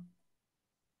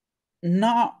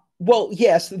 Not well,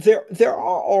 yes, there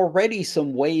are already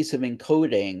some ways of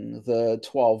encoding the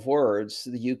 12 words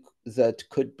that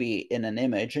could be in an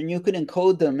image, and you could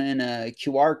encode them in a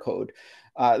QR code.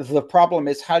 The problem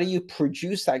is, how do you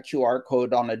produce that QR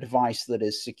code on a device that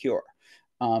is secure?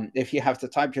 If you have to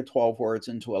type your 12 words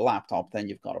into a laptop, then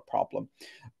you've got a problem.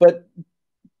 But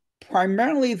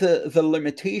primarily the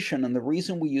limitation and the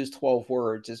reason we use 12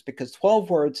 words is because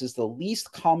 12 words is the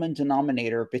least common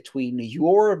denominator between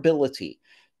your ability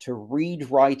to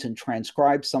read, write, and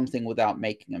transcribe something without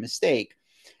making a mistake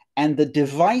and the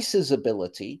device's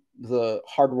ability, the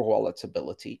hardware wallet's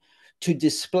ability, to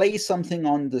display something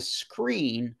on the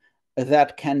screen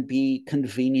that can be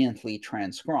conveniently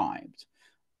transcribed.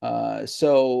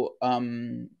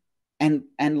 And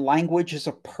language is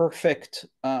a perfect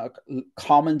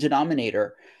common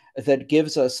denominator that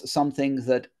gives us something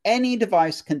that any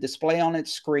device can display on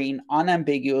its screen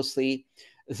unambiguously,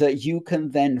 that you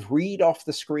can then read off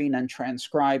the screen and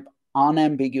transcribe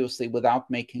unambiguously without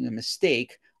making a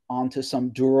mistake onto some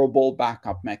durable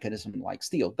backup mechanism like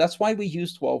steel. That's why we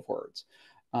use 12 words.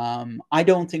 I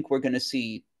don't think we're going to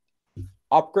see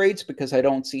upgrades because I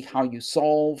don't see how you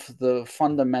solve the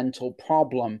fundamental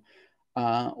problem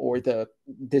or the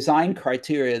design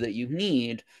criteria that you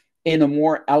need in a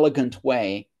more elegant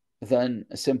way than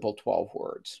a simple 12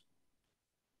 words.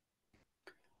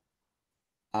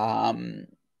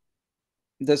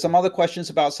 There's some other questions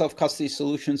about self-custody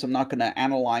solutions. I'm not going to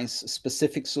analyze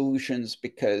specific solutions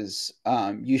because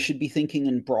you should be thinking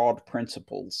in broad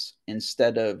principles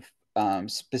instead of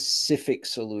specific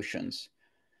solutions.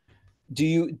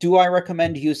 Do I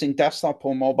recommend using desktop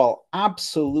or mobile?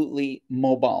 Absolutely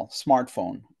mobile,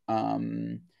 smartphone.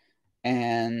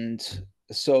 And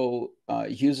so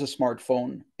use a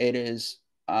smartphone. It is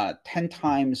 10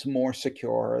 times more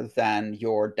secure than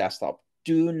your desktop.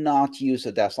 Do not use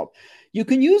a desktop. You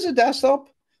can use a desktop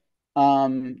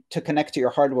to connect to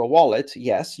your hardware wallet.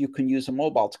 Yes, you can use a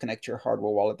mobile to connect to your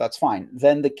hardware wallet. That's fine.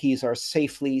 Then the keys are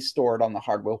safely stored on the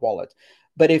hardware wallet.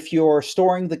 But if you're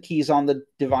storing the keys on the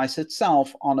device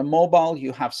itself, on a mobile,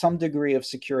 you have some degree of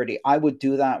security. I would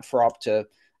do that for up to,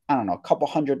 I don't know, a couple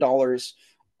 $100.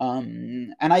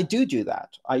 And I do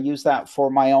that. I use that for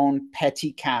my own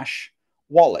petty cash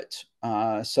wallet.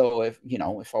 So if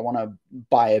I want to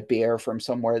buy a beer from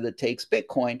somewhere that takes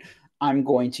Bitcoin, I'm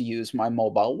going to use my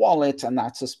mobile wallet, and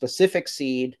that's a specific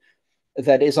seed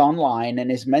that is online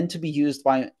and is meant to be used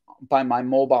by my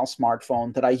mobile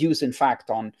smartphone that I use, in fact,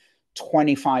 on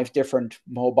 25 different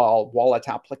mobile wallet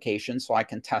applications so I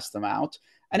can test them out.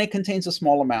 And it contains a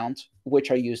small amount,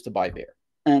 which I use to buy beer.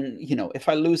 And, if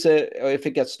I lose it, or if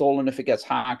it gets stolen, if it gets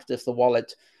hacked, if the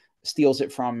wallet steals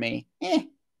it from me,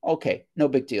 okay, no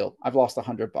big deal. I've lost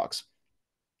 $100.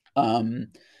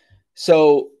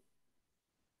 So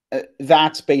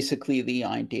that's basically the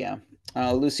idea.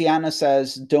 Luciana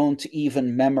says, don't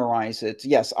even memorize it.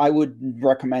 Yes, I would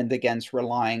recommend against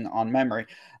relying on memory.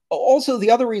 Also,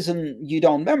 the other reason you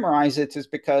don't memorize it is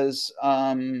because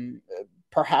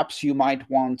perhaps you might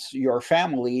want your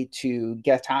family to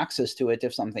get access to it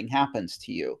if something happens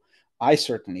to you. I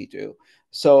certainly do.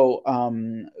 So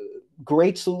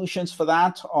great solutions for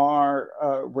that are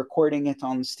recording it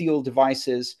on steel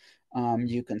devices.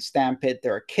 You can stamp it.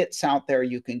 There are kits out there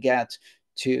you can get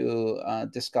to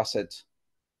discuss it,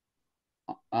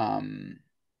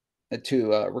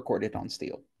 to record it on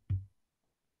steel.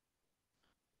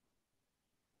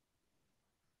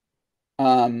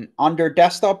 Under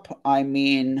desktop, I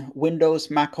mean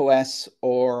Windows, Mac OS,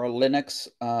 or Linux.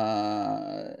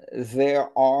 There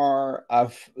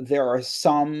are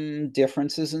some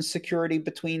differences in security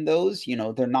between those.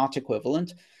 They're not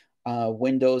equivalent.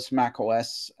 Windows, Mac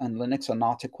OS, and Linux are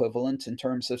not equivalent in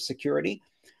terms of security,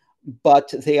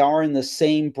 but they are in the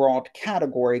same broad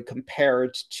category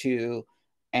compared to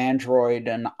Android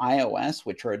and iOS,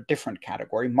 which are a different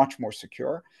category, much more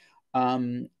secure.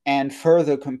 And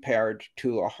further compared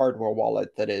to a hardware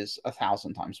wallet that is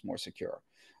 1,000 times more secure.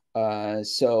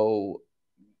 So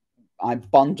I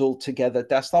bundled together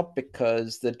desktop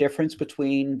because the difference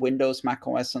between Windows, Mac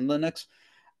OS, and Linux,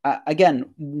 again,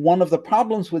 one of the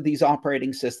problems with these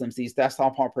operating systems, these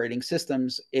desktop operating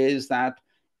systems, is that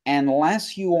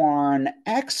unless you are an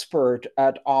expert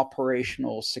at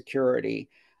operational security,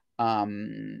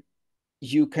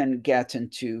 you can get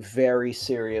into very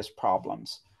serious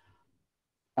problems.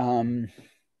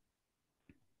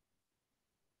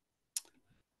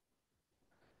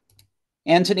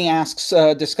 Anthony asks,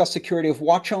 discuss security of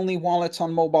watch-only wallets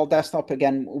on mobile desktop.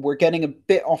 Again, we're getting a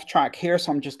bit off track here,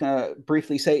 so I'm just going to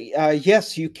briefly say,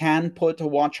 yes, you can put a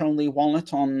watch-only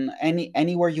wallet on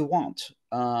anywhere you want.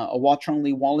 A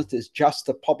watch-only wallet is just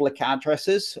the public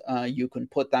addresses. You can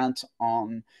put that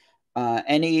on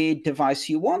any device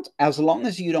you want, as long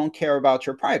as you don't care about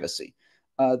your privacy.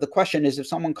 The question is, if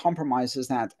someone compromises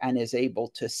that and is able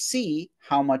to see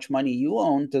how much money you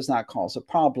own, does that cause a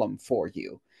problem for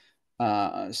you?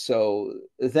 So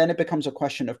then it becomes a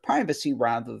question of privacy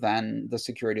rather than the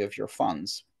security of your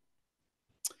funds.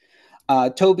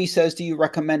 Toby says, do you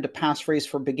recommend a passphrase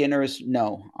for beginners?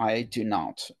 No, I do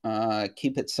not.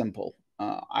 Keep it simple.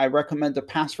 I recommend a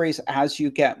passphrase as you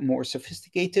get more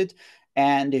sophisticated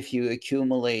and if you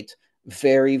accumulate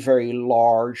very, very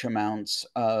large amounts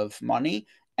of money,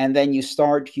 and then you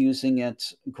start using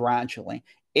it gradually.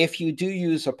 If you do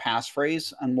use a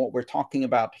passphrase, and what we're talking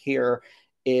about here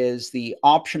is the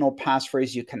optional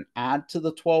passphrase you can add to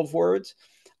the 12 words,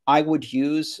 I would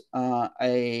use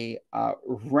a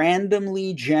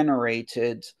randomly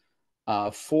generated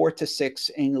 4 to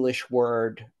 6 English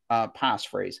word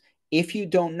passphrase. If you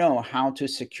don't know how to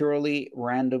securely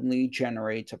randomly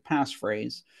generate a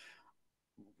passphrase,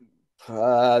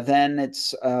 then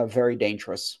it's very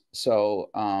dangerous. So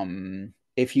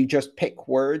if you just pick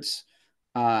words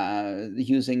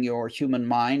using your human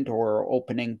mind or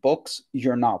opening books,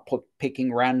 you're not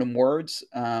picking random words.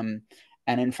 And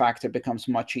in fact, it becomes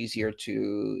much easier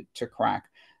to crack.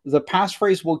 The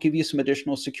passphrase will give you some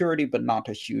additional security, but not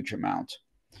a huge amount.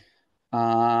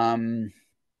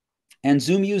 And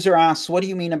Zoom user asks, what do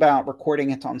you mean about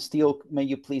recording it on steel? May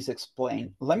you please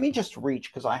explain? Let me just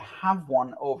reach, because I have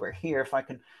one over here, if I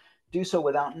can do so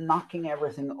without knocking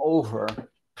everything over.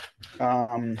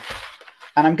 And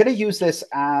I'm going to use this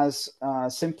as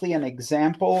simply an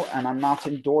example, and I'm not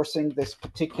endorsing this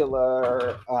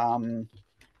particular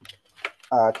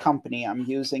company. I'm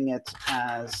using it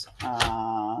as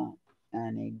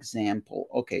an example.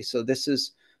 Okay, so this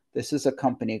is a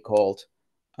company called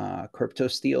Crypto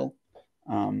Steel.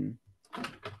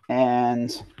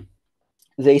 And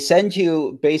they send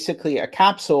you basically a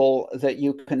capsule that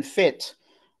you can fit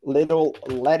little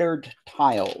lettered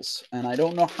tiles. And I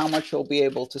don't know how much you'll be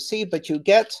able to see, but you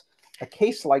get a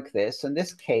case like this. In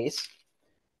this case,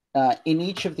 in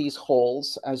each of these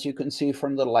holes, as you can see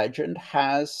from the legend,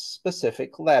 has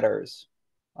specific letters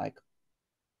like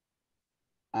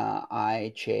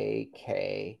I, J,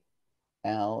 K,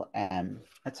 L, M,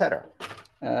 etc.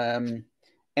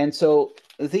 And so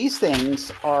these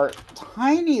things are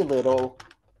tiny little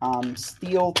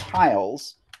steel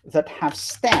tiles that have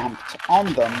stamped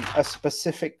on them a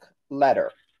specific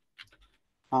letter.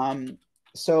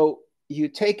 So you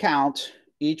take out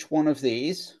each one of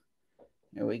these.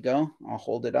 There we go. I'll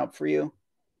hold it up for you.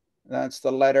 That's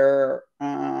the letter,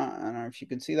 I don't know if you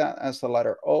can see that. That's the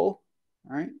letter O, all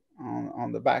right?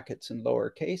 On the back, it's in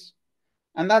lowercase.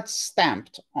 And that's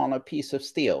stamped on a piece of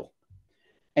steel.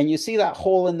 And you see that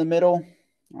hole in the middle?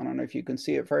 I don't know if you can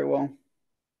see it very well.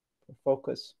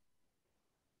 Focus.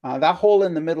 That hole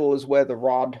in the middle is where the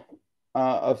rod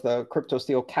of the crypto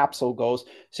steel capsule goes.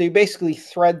 So you basically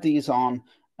thread these on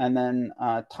and then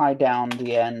tie down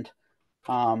the end.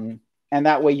 And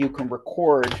that way you can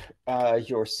record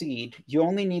your seed. You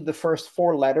only need the first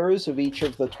 4 letters of each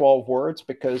of the 12 words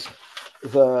because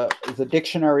the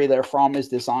dictionary they're from is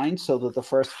designed so that the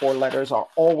first 4 letters are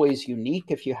always unique.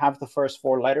 If you have the first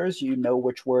 4 letters, you know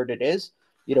which word it is.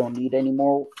 You don't need any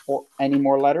more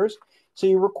letters. So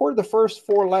you record the first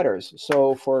 4 letters.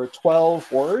 So for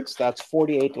 12 words, that's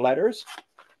 48 letters.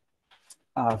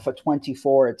 For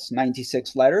 24, it's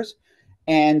 96 letters.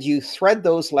 And you thread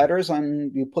those letters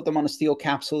and you put them on a steel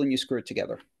capsule and you screw it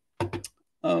together.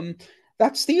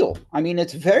 That's steel. I mean,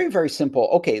 it's very, very simple.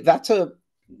 Okay, that's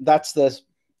the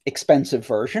expensive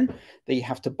version that you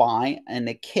have to buy in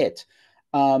a kit.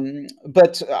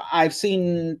 But I've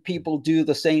seen people do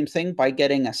the same thing by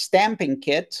getting a stamping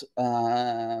kit,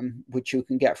 which you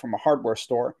can get from a hardware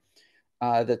store,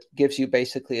 that gives you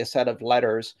basically a set of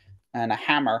letters and a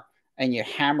hammer, and you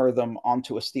hammer them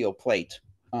onto a steel plate.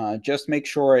 Just make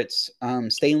sure it's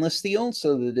stainless steel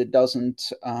so that it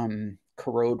doesn't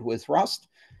corrode with rust.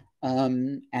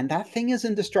 And that thing is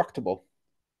indestructible.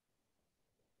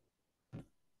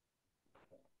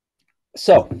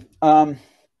 So,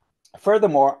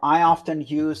 furthermore, I often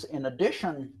use, in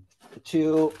addition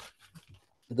to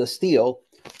the steel,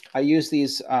 I use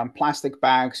these plastic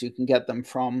bags. You can get them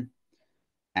from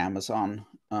Amazon.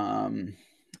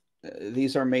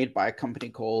 These are made by a company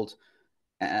called,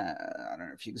 I don't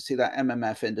know if you can see that,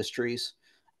 MMF Industries.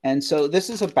 And so this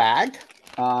is a bag.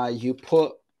 You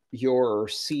put your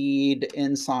seed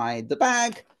inside the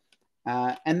bag.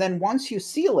 And then once you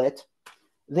seal it,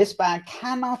 this bag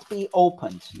cannot be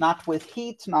opened, not with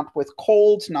heat, not with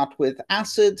cold, not with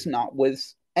acid, not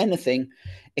with anything.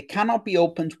 It cannot be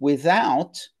opened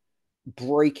without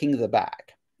breaking the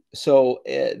bag. So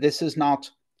this is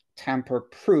not tamper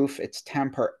proof, it's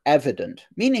tamper evident,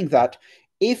 meaning that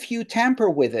if you tamper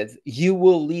with it, you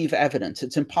will leave evidence.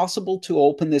 It's impossible to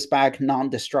open this bag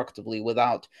non-destructively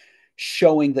without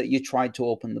showing that you tried to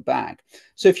open the bag.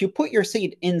 So if you put your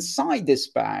seed inside this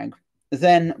bag,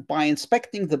 then by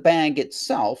inspecting the bag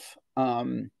itself,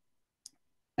 and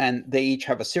they each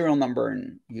have a serial number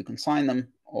and you can sign them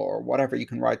or whatever you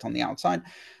can write on the outside,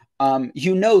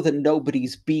 you know that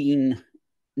nobody's been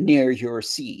near your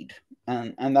seed.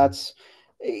 And that's,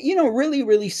 really,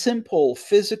 really simple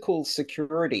physical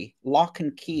security, lock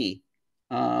and key.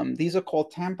 These are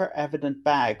called tamper evident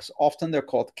bags. Often they're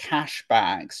called cash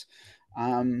bags.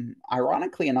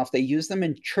 Ironically enough, they use them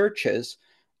in churches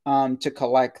to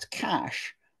collect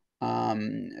cash.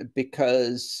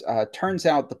 Because turns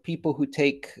out the people who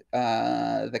take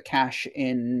the cash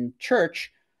in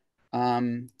church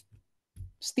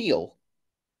steal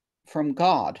from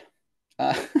God.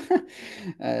 Uh,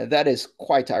 that is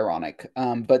quite ironic,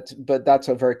 but that's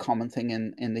a very common thing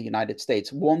in the United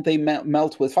States. Won't they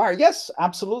melt with fire? Yes,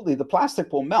 absolutely. The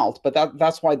plastic will melt, but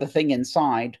that's why the thing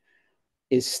inside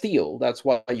is steel. That's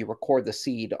why you record the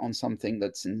seed on something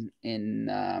that's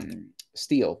in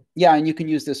steel. Yeah, and you can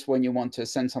use this when you want to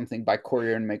send something by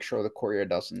courier and make sure the courier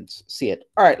doesn't see it.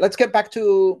 All right, let's get back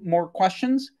to more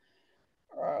questions.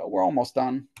 We're almost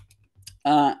done.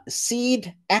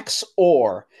 Seed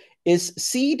XOR. Is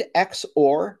seed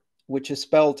XOR, which is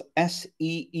spelled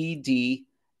SEED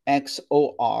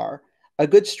XOR, a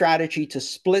good strategy to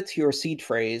split your seed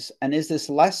phrase? And is this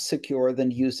less secure than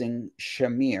using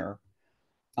Shamir?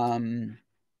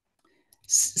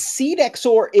 Seed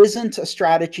XOR isn't a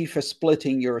strategy for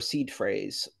splitting your seed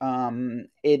phrase.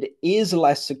 It is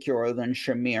less secure than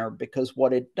Shamir because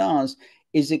what it does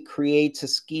is it creates a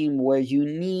scheme where you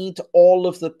need all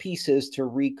of the pieces to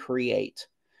recreate.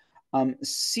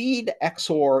 Seed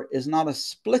XOR is not a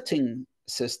splitting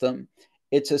system.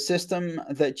 It's a system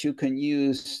that you can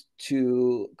use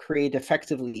to create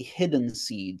effectively hidden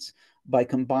seeds. by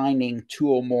combining two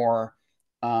or more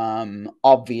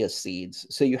obvious seeds.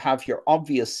 So you have your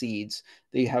obvious seeds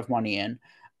that you have money in,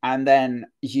 and then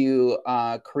you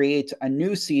create a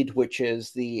new seed, which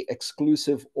is the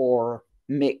exclusive or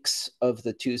mix of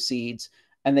the two seeds.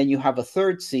 And then you have a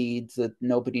third seed that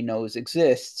nobody knows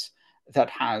exists that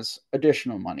has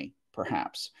additional money,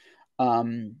 perhaps.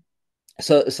 Um,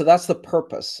 so that's the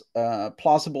purpose.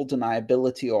 Plausible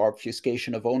deniability or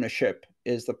obfuscation of ownership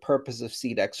is the purpose of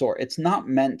seed XOR. It's not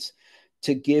meant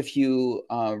to give you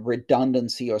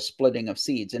redundancy or splitting of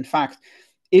seeds. In fact,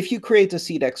 if you create a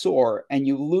seed XOR and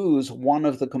you lose one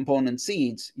of the component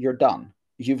seeds, you're done.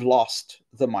 You've lost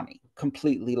the money,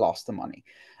 completely lost the money.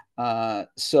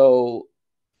 So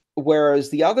whereas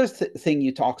the other thing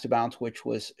you talked about, which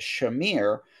was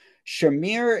Shamir,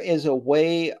 Shamir is a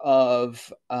way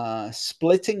of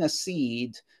splitting a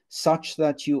seed such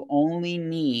that you only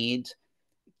need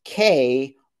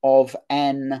K of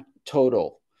N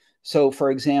total. So, for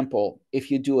example,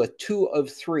 if you do a 2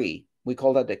 of 3, we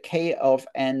call that a K of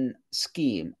N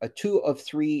scheme, a 2 of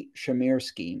 3 Shamir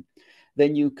scheme,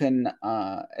 then you can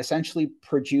essentially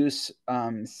produce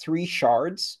 3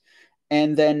 shards,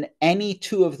 and then any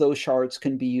 2 of those shards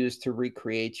can be used to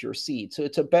recreate your seed. So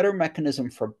it's a better mechanism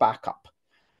for backup.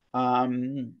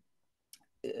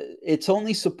 It's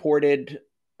only supported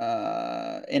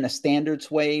in a standards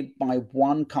way by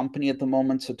one company at the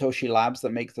moment, Satoshi Labs,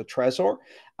 that make the Trezor.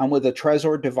 And with the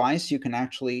Trezor device, you can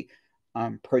actually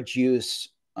produce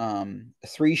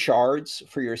 3 shards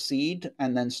for your seed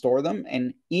and then store them.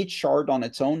 And each shard on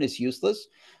its own is useless.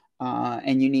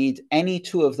 And you need any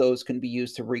 2 of those can be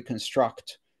used to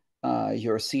reconstruct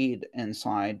your seed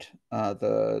inside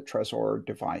the Trezor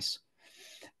device.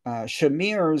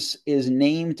 Shamir's is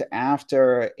named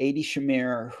after Adi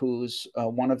Shamir, who's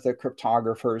one of the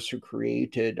cryptographers who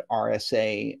created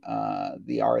RSA,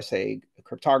 the RSA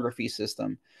cryptography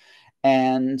system.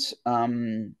 And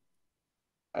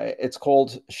it's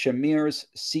called Shamir's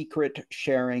Secret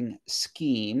Sharing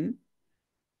Scheme,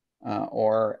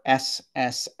 or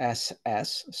SSSS,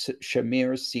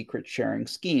 Shamir's Secret Sharing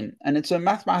Scheme. And it's a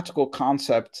mathematical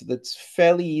concept that's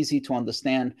fairly easy to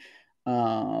understand,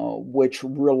 which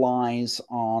relies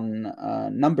on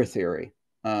number theory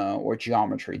or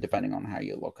geometry, depending on how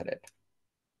you look at it.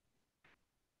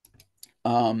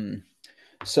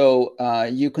 So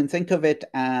you can think of it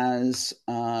as,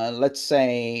 let's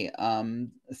say,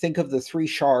 think of the 3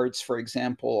 shards, for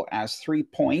example, as 3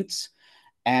 points.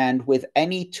 And with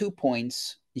any 2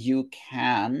 points, you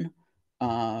can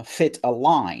fit a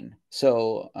line.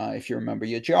 So if you remember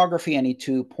your geography, any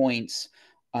 2 points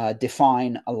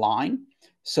define a line.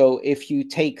 So if you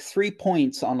take 3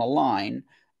 points on a line,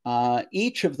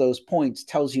 each of those points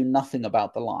tells you nothing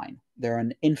about the line. There are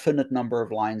an infinite number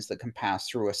of lines that can pass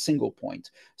through a single point.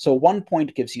 So 1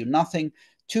 point gives you nothing,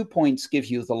 2 points give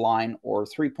you the line, or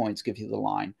 3 points give you the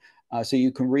line. So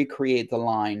you can recreate the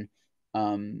line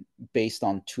based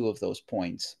on 2 of those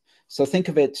points. So think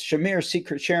of it, Shamir's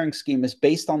secret sharing scheme is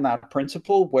based on that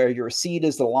principle, where your seed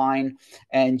is the line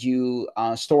and you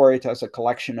store it as a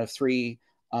collection of 3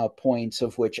 points,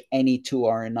 of which any 2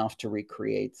 are enough to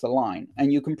recreate the line.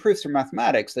 And you can prove through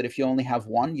mathematics that if you only have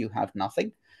 1, you have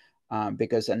nothing,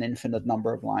 because an infinite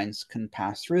number of lines can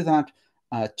pass through that.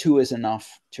 2 is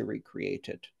enough to recreate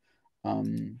it.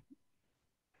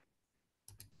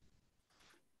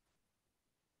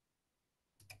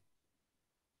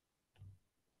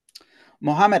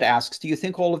 Mohammed asks, do you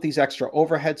think all of these extra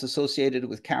overheads associated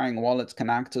with carrying wallets can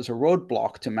act as a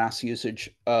roadblock to mass usage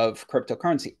of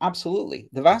cryptocurrency? Absolutely.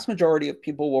 The vast majority of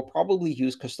people will probably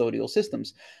use custodial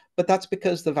systems, but that's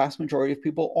because the vast majority of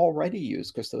people already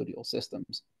use custodial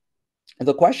systems.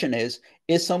 The question is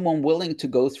someone willing to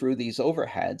go through these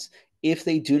overheads if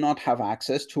they do not have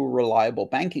access to a reliable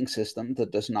banking system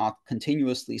that does not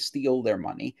continuously steal their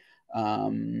money,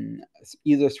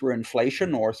 either through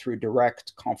inflation or through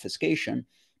direct confiscation?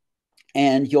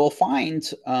 And you'll find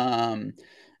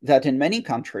that in many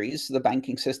countries, the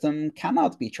banking system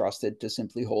cannot be trusted to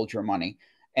simply hold your money.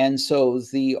 And so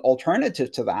the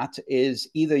alternative to that is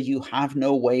either you have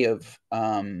no way of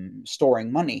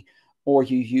storing money, or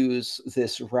you use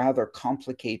this rather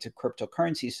complicated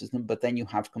cryptocurrency system, but then you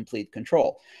have complete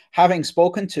control. Having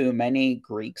spoken to many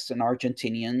Greeks and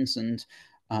Argentinians and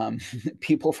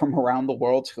people from around the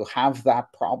world who have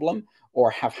that problem or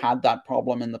have had that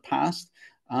problem in the past,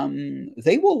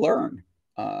 they will learn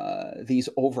these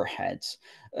overheads.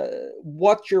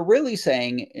 What you're really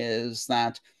saying is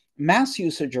that mass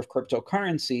usage of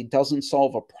cryptocurrency doesn't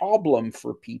solve a problem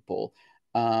for people,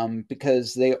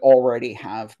 because they already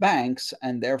have banks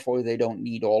and therefore they don't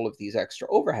need all of these extra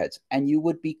overheads. And you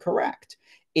would be correct.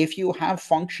 if you have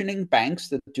functioning banks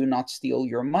that do not steal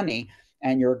your money,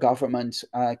 and your government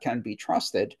can be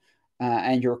trusted,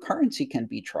 and your currency can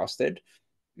be trusted,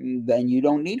 then you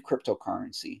don't need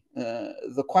cryptocurrency.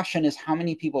 The question is, how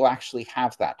many people actually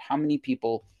have that? How many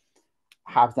people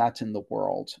have that in the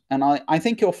world? And I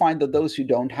think you'll find that those who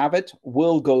don't have it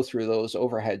will go through those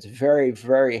overheads very,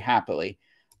 very happily,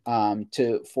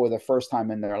 to, for the first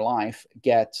time in their life,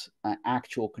 get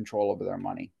actual control over their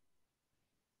money.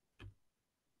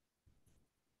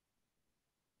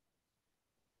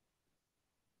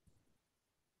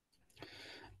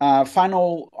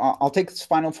 I'll take this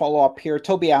final follow up here.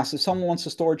 Toby asks, if someone wants to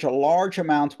store a large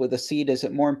amount with a seed, is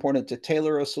it more important to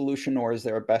tailor a solution, or is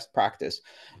there a best practice?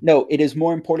 No, it is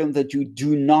more important that you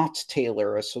do not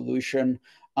tailor a solution,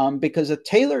 because a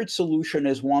tailored solution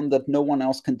is one that no one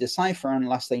else can decipher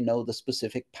unless they know the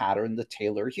specific pattern the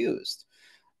tailor used.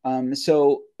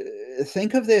 So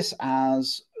think of this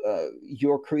as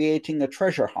you're creating a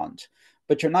treasure hunt,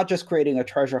 but you're not just creating a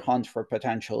treasure hunt for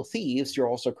potential thieves, you're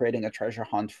also creating a treasure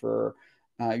hunt for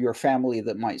your family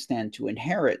that might stand to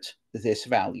inherit this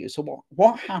value. So,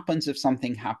 what happens if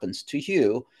something happens to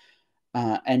you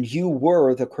and you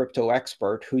were the crypto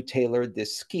expert who tailored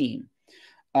this scheme?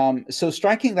 So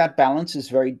striking that balance is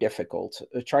very difficult.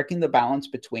 Striking the balance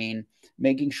between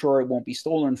making sure it won't be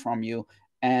stolen from you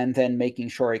and then making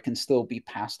sure it can still be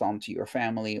passed on to your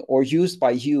family or used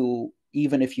by you,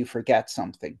 even if you forget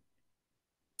something.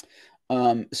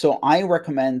 So I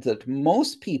recommend that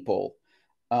most people,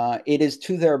 it is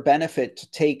to their benefit to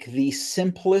take the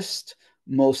simplest,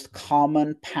 most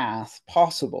common path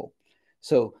possible.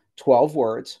 So 12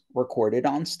 words recorded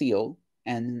on steel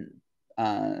and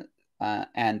uh,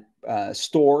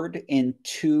 stored in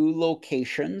two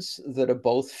locations that are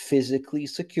both physically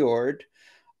secured,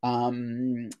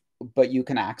 um, but you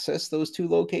can access those two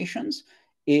locations,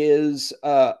 is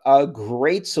a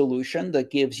great solution that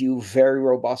gives you very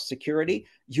robust security.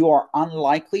 You are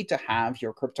unlikely to have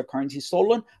your cryptocurrency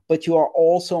stolen, but you are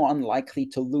also unlikely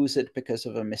to lose it because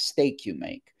of a mistake you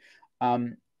make.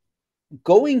 Um,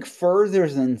 Going further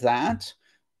than that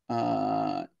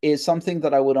is something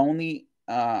that I would only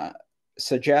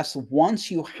suggest once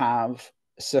you have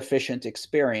sufficient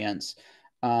experience,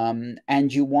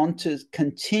 and you want to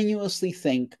continuously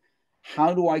think,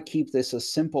 how do I keep this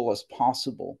as simple as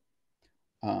possible?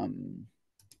 Um,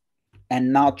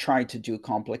 and not try to do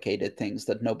complicated things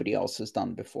that nobody else has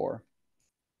done before.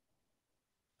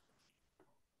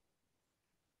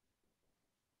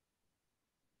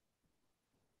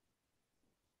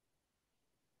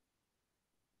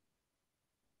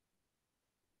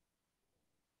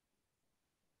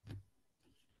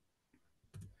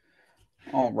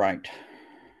 All right.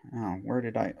 Where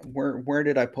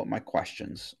did I put my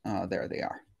questions? There they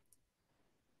are.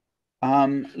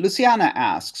 Luciana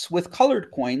asks, with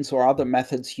colored coins or other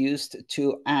methods used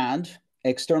to add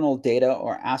external data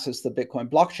or assets to the Bitcoin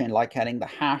blockchain, like adding the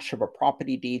hash of a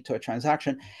property deed to a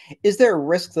transaction, is there a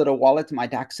risk that a wallet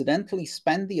might accidentally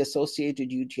spend the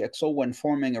associated UTXO when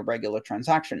forming a regular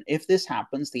transaction? If this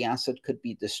happens, the asset could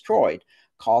be destroyed,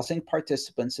 causing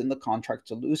participants in the contract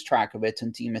to lose track of it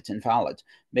and deem it invalid,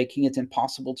 making it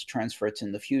impossible to transfer it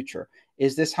in the future.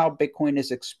 Is this how Bitcoin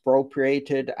is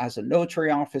expropriated as a notary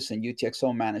office, and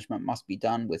UTXO management must be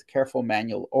done with careful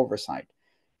manual oversight?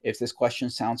 If this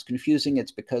question sounds confusing,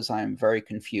 it's because I am very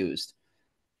confused.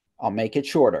 I'll make it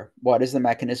shorter. What is the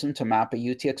mechanism to map a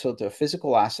UTXO to a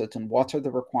physical asset, and what are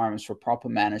the requirements for proper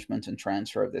management and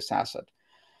transfer of this asset?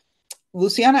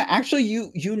 Luciana, actually,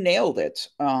 you nailed it.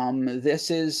 This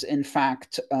is, in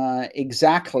fact,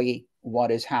 exactly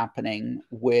what is happening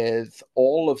with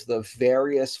all of the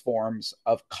various forms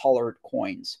of colored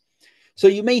coins. So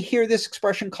you may hear this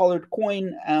expression colored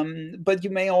coin, but you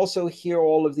may also hear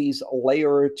all of these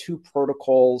layer two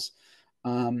protocols,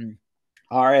 um,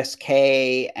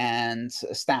 RSK and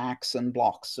stacks and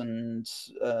blocks and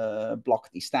block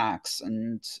stacks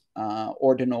and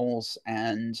ordinals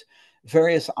and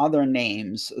various other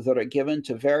names that are given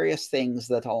to various things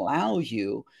that allow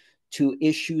you to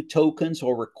issue tokens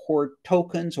or record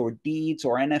tokens or deeds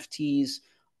or NFTs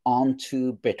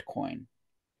onto Bitcoin.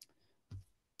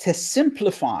 To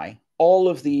simplify all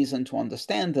of these and to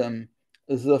understand them,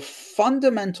 the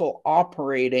fundamental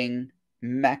operating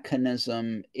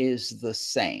mechanism is the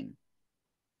same.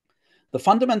 The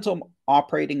fundamental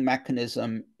operating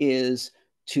mechanism is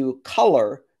to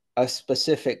color a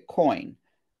specific coin.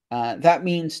 That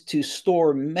means to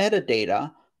store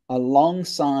metadata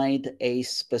alongside a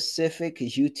specific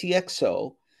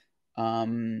UTXO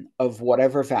of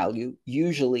whatever value,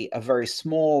 usually a very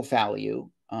small value,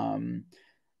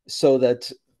 so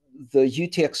that the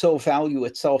UTXO value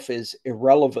itself is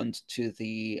irrelevant to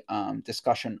the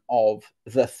discussion of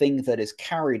the thing that is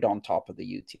carried on top of the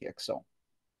UTXO.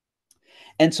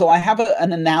 And so I have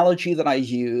an analogy that I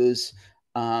use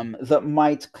that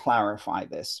might clarify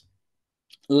this.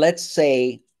 Let's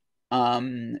say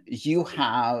you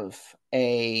have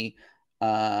a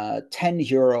 10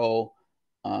 euro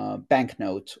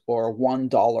banknote or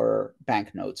 $1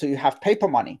 banknote. So you have paper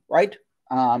money, right?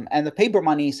 And the paper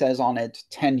money says on it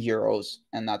 10 euros,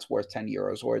 and that's worth 10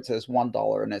 euros, or it says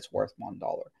 $1 and it's worth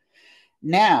 $1.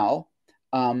 Now,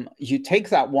 you take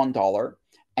that $1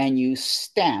 and you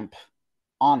stamp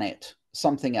on it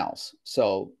something else.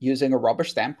 So using a rubber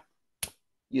stamp,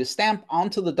 you stamp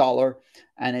onto the dollar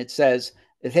and it says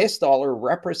this dollar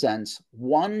represents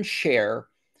one share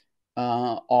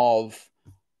of,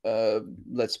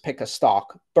 let's pick a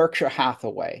stock, Berkshire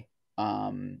Hathaway.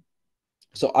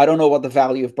 So I don't know what the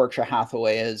value of Berkshire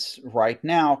Hathaway is right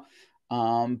now,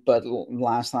 but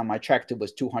last time I checked, it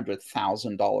was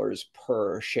 $200,000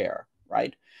 per share,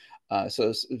 right?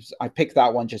 So I picked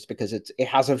that one just because it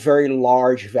has a very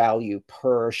large value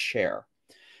per share.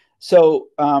 So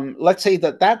let's say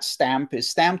that stamp is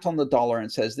stamped on the dollar and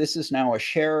says this is now a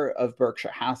share of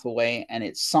Berkshire Hathaway, and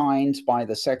it's signed by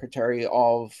the secretary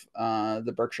of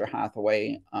the Berkshire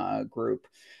Hathaway group.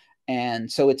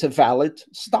 And so it's a valid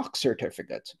stock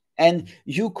certificate. And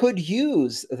you could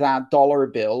use that dollar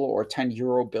bill or 10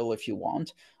 euro bill if you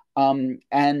want.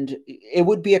 And it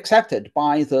would be accepted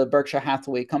by the Berkshire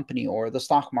Hathaway company or the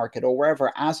stock market or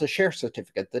wherever as a share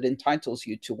certificate that entitles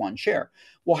you to one share.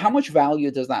 Well, how much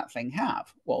value does that thing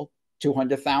have? Well,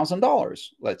 $200,000,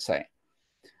 let's say.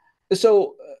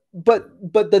 So, but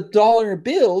the dollar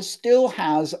bill still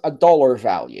has a dollar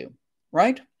value,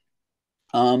 right?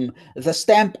 The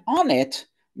stamp on it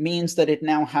means that it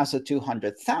now has a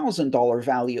 $200,000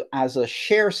 value as a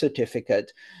share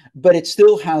certificate, but it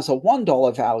still has a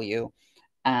 $1 value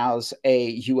as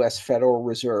a US Federal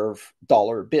Reserve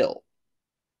dollar bill.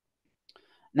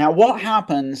 Now, what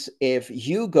happens if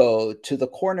you go to the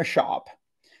corner shop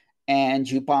and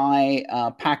you buy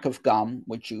a pack of gum,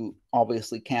 which you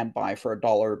obviously can't buy for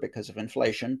 $1 because of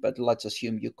inflation, but let's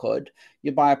assume you could.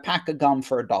 You buy a pack of gum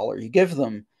for $1, you give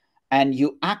them, and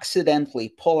you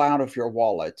accidentally pull out of your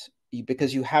wallet,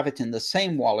 because you have it in the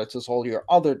same wallet as all your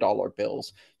other dollar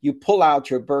bills, you pull out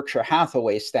your Berkshire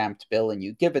Hathaway stamped bill and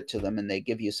you give it to them and they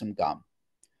give you some gum.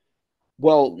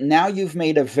 Well, now you've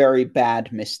made a very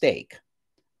bad mistake.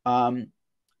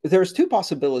 There's two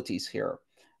possibilities here.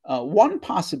 One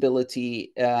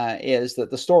possibility is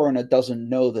that the store owner doesn't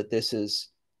know that this is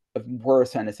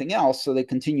worth anything else, so they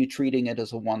continue treating it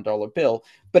as a $1 bill.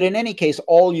 But in any case,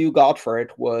 all you got for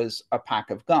it was a pack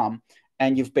of gum,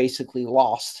 and you've basically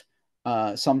lost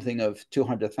something of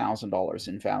 $200,000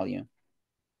 in value.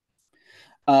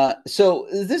 So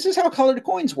this is how colored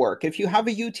coins work. If you have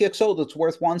a UTXO that's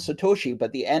worth 1 Satoshi,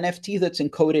 but the NFT that's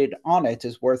encoded on it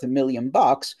is worth $1 million,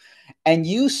 and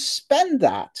you spend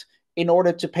that in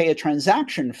order to pay a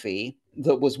transaction fee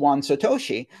that was 1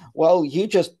 Satoshi, well, you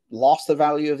just lost the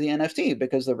value of the NFT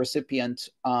because the recipient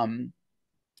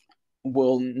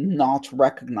will not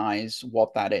recognize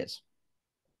what that is.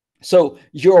 So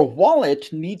your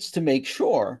wallet needs to make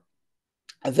sure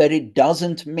that it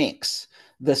doesn't mix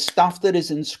the stuff that is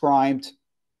inscribed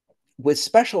with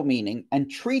special meaning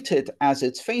and treat it as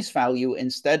its face value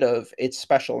instead of its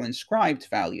special inscribed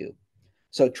value.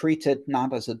 So treat it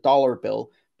not as a dollar bill,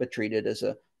 but treat it as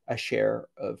a share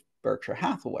of Berkshire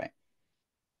Hathaway.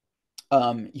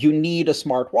 You need a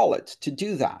smart wallet to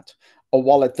do that, a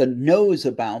wallet that knows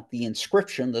about the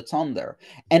inscription that's on there.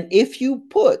 And if you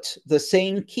put the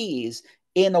same keys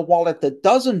in a wallet that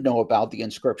doesn't know about the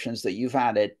inscriptions that you've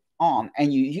added on,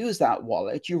 and you use that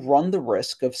wallet, you run the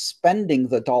risk of spending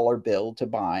the dollar bill to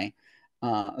buy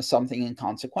something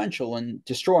inconsequential and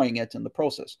destroying it in the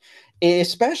process.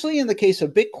 Especially in the case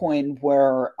of Bitcoin,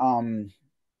 where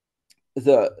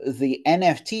the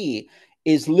NFT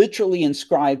is literally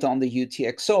inscribed on the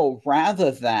UTXO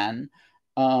rather than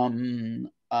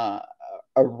a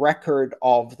record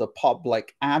of the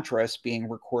public address being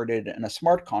recorded in a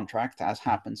smart contract, as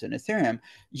happens in Ethereum.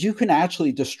 You can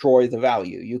actually destroy the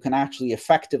value. You can actually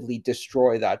effectively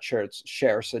destroy that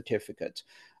share certificate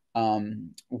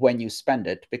when you spend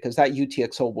it, because that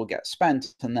UTXO will get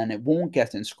spent and then it won't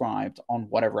get inscribed on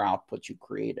whatever output you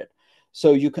created.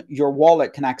 So your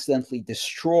wallet can accidentally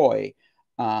destroy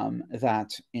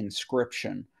that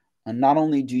inscription. And not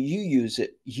only do you use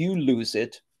it, you lose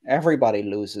it. Everybody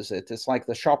loses it. It's like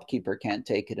the shopkeeper can't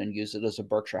take it and use it as a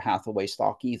Berkshire Hathaway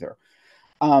stock either.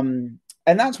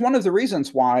 And that's one of the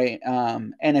reasons why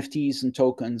NFTs and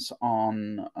tokens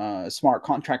on smart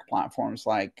contract platforms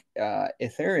like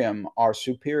Ethereum are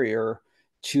superior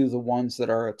to the ones that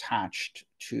are attached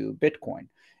to Bitcoin.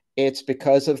 It's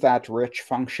because of that rich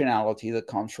functionality that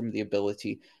comes from the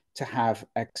ability to have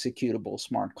executable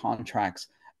smart contracts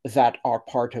that are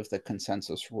part of the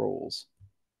consensus rules.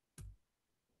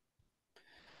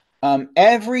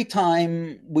 Every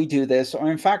time we do this,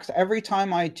 or in fact, every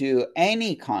time I do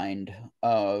any kind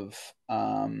of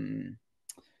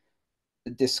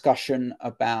discussion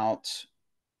about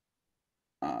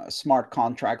smart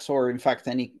contracts, or in fact,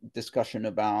 any discussion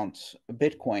about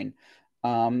Bitcoin,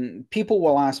 people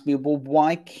will ask me, well,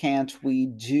 why can't we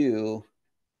do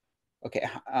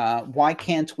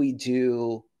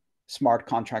smart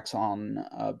contracts on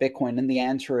Bitcoin? And the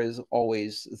answer is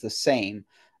always the same.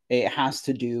 It has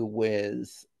to do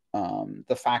with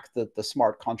the fact that the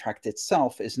smart contract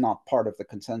itself is not part of the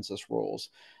consensus rules,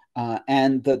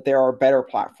 and that there are better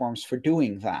platforms for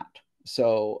doing that.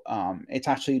 So it's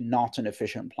actually not an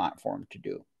efficient platform to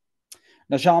do.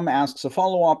 Najam asks a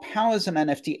follow-up, how is an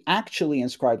NFT actually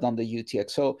inscribed on the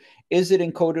UTXO? Is it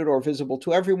encoded or visible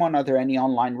to everyone? Are there any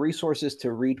online resources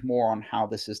to read more on how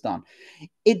this is done?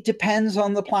 It depends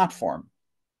on the platform.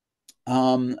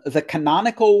 The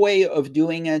canonical way of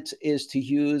doing it is to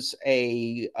use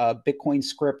a Bitcoin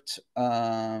script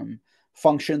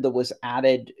function that was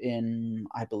added in,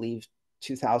 I believe,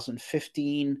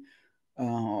 2015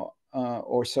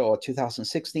 or so, or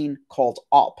 2016, called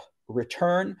op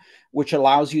return, which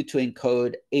allows you to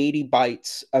encode 80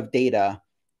 bytes of data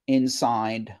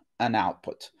inside an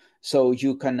output. So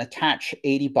you can attach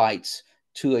 80 bytes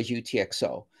to a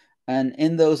UTXO. And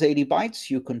in those 80 bytes,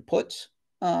 you can put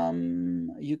a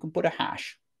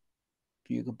hash.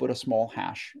 You can put a small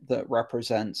hash that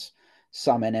represents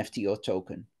some NFT or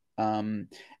token.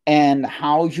 And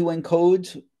how you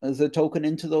encode the token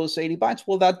into those 80 bytes,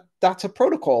 well, that's a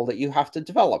protocol that you have to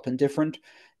develop, and different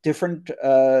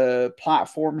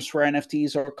platforms for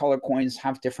NFTs or color coins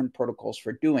have different protocols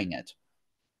for doing it.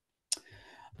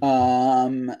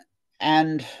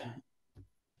 And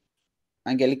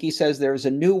Angeliki says there's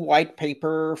a new white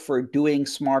paper for doing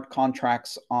smart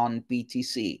contracts on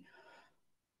BTC.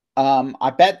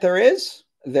 I bet there is.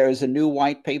 There's a new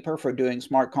white paper for doing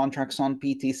smart contracts on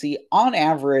BTC on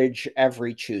average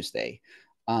every Tuesday.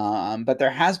 But there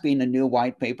has been a new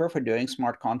white paper for doing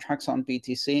smart contracts on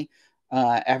BTC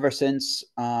ever since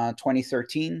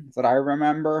 2013 that I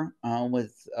remember,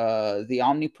 with the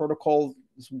Omni protocol,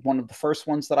 one of the first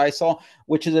ones that I saw,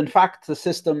 which is in fact the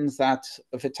systems that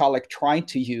Vitalik tried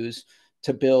to use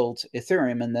to build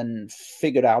Ethereum and then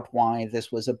figured out why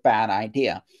this was a bad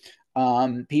idea.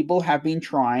 People have been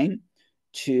trying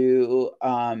to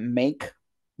make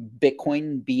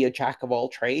Bitcoin be a jack of all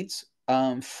trades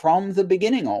from the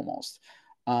beginning almost.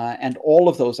 And all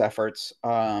of those efforts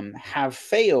have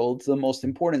failed the most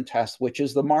important test, which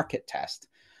is the market test.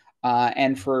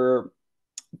 And for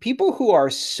people who are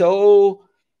so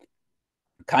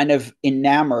kind of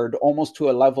enamored almost to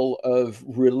a level of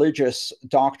religious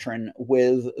doctrine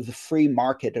with the free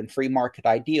market and free market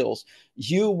ideals,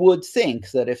 you would think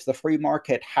that if the free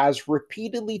market has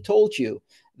repeatedly told you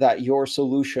that your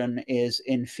solution is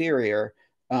inferior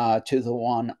to the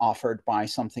one offered by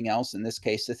something else, in this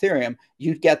case Ethereum,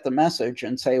 you'd get the message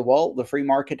and say, well, the free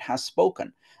market has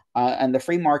spoken. And the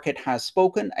free market has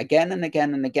spoken again and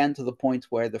again and again, to the point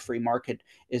where the free market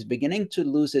is beginning to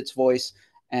lose its voice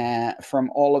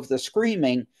from all of the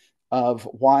screaming of,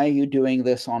 why are you doing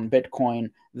this on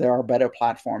Bitcoin? There are better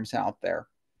platforms out there.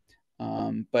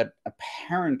 But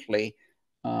apparently,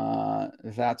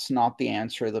 that's not the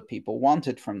answer that people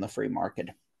wanted from the free market.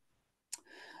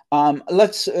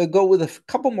 Let's go with a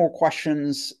couple more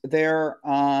questions there.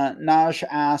 Naj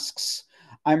asks,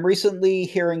 I'm recently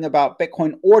hearing about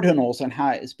Bitcoin ordinals and how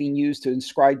it's being used to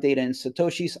inscribe data in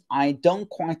Satoshis. I don't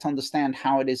quite understand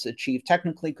how it is achieved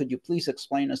technically. Could you please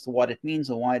explain as to what it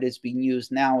means and why it is being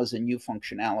used now as a new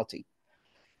functionality?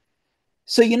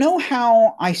 So you know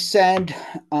how I said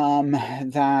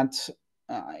that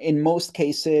in most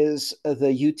cases, the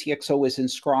UTXO is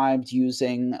inscribed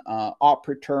using op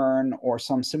return or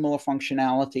some similar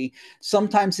functionality.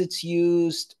 Sometimes it's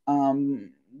used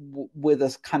with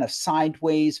a kind of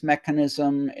sideways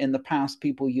mechanism. In the past,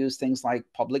 people use things like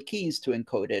public keys to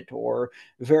encode it, or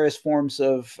various forms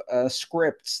of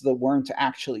scripts that weren't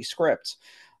actually scripts.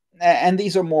 And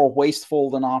these are more wasteful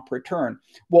than op return.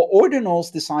 Well,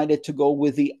 ordinals decided to go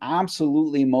with the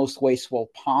absolutely most wasteful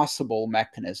possible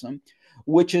mechanism,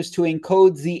 which is to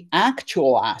encode the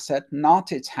actual asset,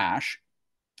 not its hash,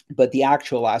 but the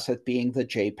actual asset being the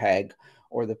JPEG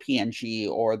or the PNG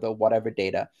or the whatever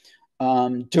data,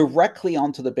 directly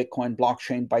onto the Bitcoin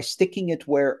blockchain by sticking it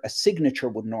where a signature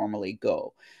would normally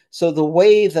go. So the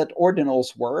way that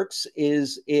ordinals works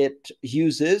is it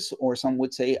uses, or some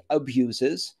would say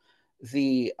abuses,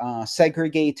 the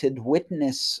segregated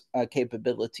witness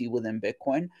capability within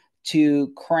Bitcoin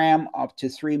to cram up to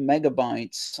 3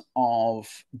 MB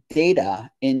of data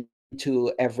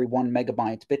into every 1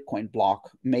 MB Bitcoin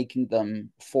block, making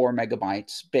them 4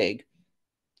 MB big,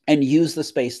 and use the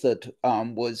space that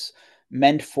was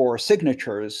meant for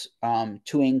signatures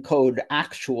to encode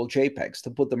actual JPEGs,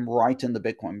 to put them right in the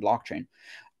Bitcoin blockchain.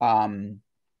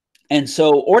 And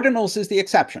so ordinals is the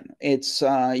exception. It's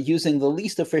using the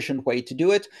least efficient way to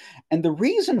do it. And the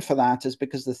reason for that is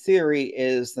because the theory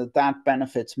is that that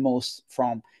benefits most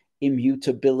from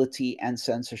immutability and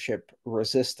censorship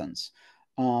resistance.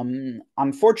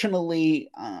 Unfortunately,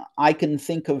 I can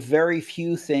think of very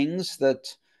few things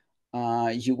that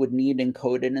you would need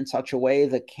encoded in such a way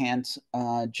that can't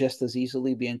just as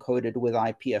easily be encoded with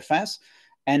IPFS.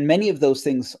 And many of those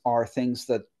things are things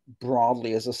that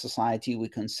broadly as a society we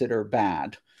consider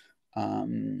bad.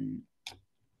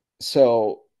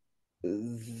 So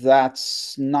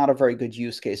that's not a very good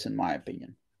use case in my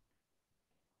opinion.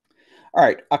 All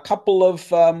right, a couple of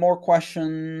more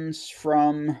questions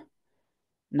from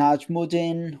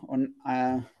Najmuddin.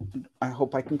 I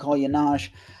hope I can call you Naj.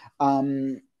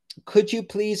 Could you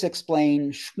please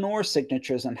explain Schnorr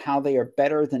signatures and how they are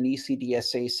better than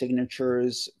ECDSA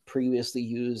signatures previously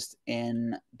used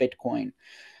in Bitcoin?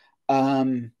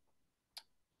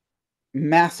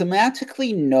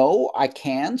 Mathematically, no, I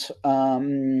can't.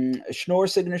 Schnorr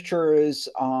signatures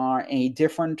are a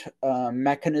different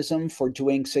mechanism for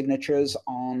doing signatures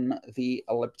on the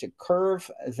elliptic curve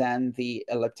than the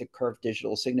elliptic curve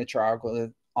digital signature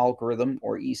algorithm,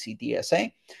 or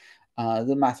ECDSA.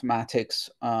 The mathematics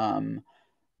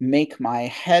make my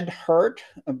head hurt,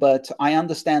 but I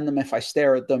understand them if I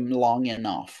stare at them long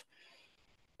enough.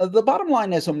 The bottom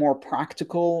line is a more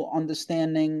practical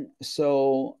understanding.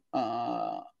 So,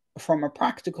 from a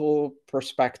practical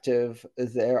perspective,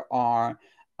 there are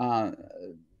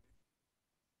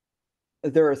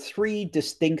 3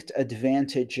 distinct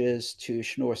advantages to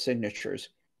Schnorr signatures.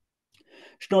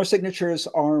 Schnorr signatures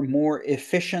are more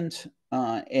efficient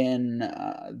in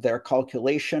their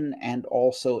calculation and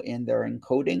also in their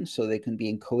encoding, so they can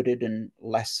be encoded in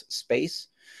less space.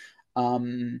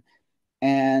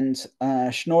 And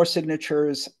Schnorr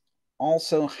signatures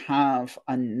also have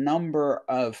a number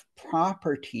of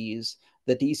properties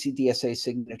that ECDSA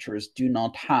signatures do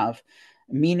not have,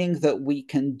 meaning that we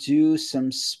can do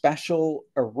some special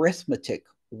arithmetic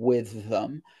with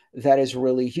them that is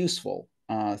really useful.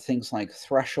 Things like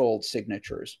threshold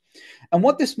signatures. And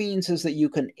what this means is that you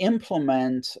can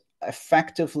implement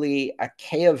effectively a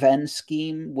K of N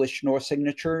scheme with Schnorr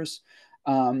signatures.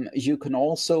 You can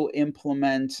also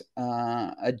implement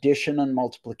addition and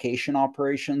multiplication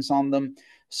operations on them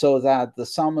so that the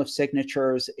sum of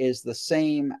signatures is the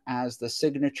same as the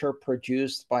signature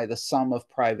produced by the sum of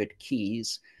private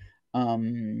keys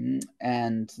and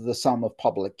the sum of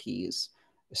public keys.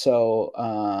 So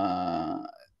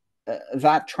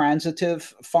that transitive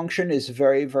function is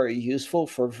very, very useful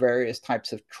for various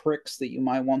types of tricks that you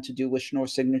might want to do with Schnorr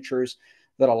signatures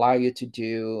that allow you to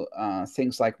do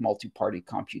things like multi-party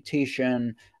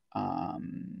computation,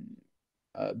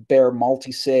 bare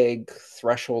multisig,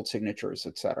 threshold signatures,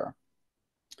 etc.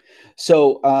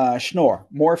 So Schnorr,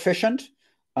 more efficient,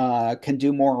 can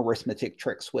do more arithmetic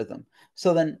tricks with them.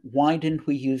 So then why didn't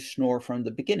we use Schnorr from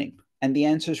the beginning? And the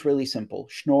answer is really simple.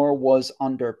 Schnorr was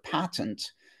under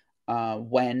patent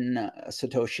when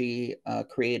Satoshi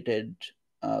created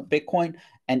Bitcoin,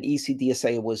 and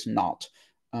ECDSA was not.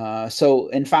 So,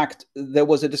 in fact, there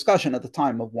was a discussion at the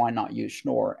time of why not use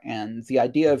Schnorr, and the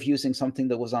idea of using something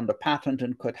that was under patent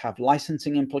and could have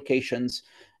licensing implications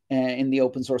in the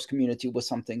open source community was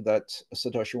something that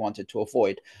Satoshi wanted to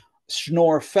avoid.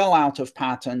 Schnorr fell out of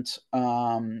patent,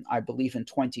 I believe, in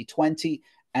 2020,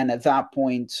 and at that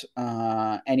point,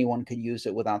 anyone could use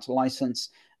it without a license.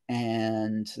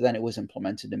 And then it was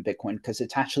implemented in Bitcoin because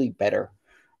it's actually better.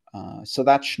 So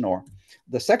that's Schnorr.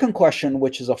 The second question,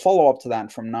 which is a follow-up to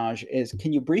that from Naj, is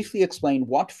can you briefly explain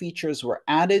what features were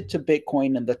added to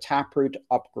Bitcoin in the Taproot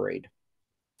upgrade?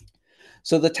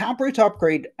 So the Taproot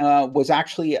upgrade was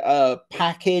actually a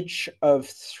package of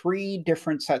 3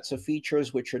 different sets of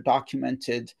features which are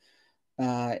documented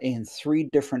in 3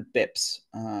 different BIPs.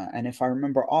 And if I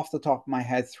remember off the top of my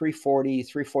head, 340,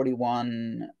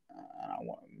 341,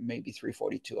 maybe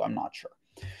 342, I'm not sure.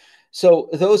 So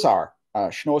those are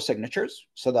Schnorr signatures.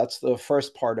 So that's the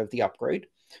first part of the upgrade.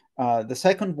 The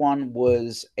second one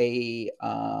was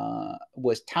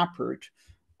Taproot,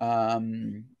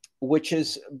 which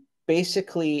is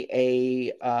basically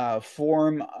a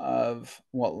form of,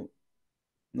 well,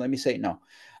 let me say no.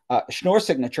 Schnorr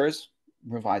signatures,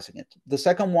 revising it. The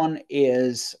second one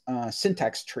is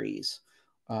syntax trees,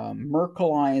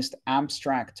 Merkleized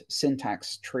abstract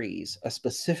syntax trees, a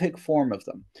specific form of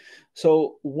them.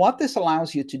 So what this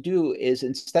allows you to do is,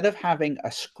 instead of having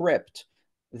a script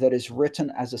that is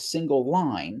written as a single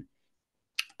line,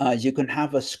 you can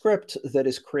have a script that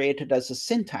is created as a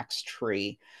syntax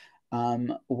tree,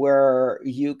 where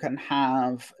you can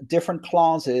have different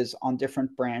clauses on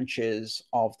different branches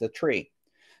of the tree.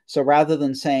 So rather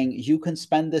than saying you can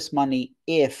spend this money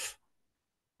if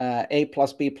A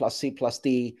plus B plus C plus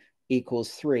D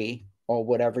equals 3, or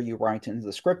whatever you write in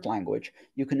the script language,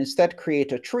 you can instead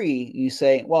create a tree. You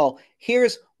say, well,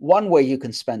 here's one way you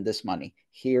can spend this money.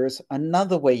 Here's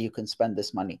another way you can spend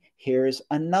this money. Here's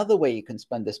another way you can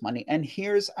spend this money. And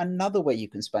here's another way you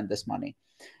can spend this money.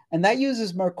 And that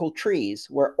uses Merkle trees,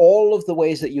 where all of the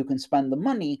ways that you can spend the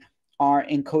money are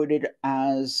encoded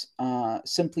as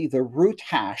simply the root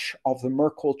hash of the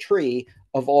Merkle tree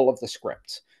of all of the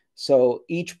scripts. So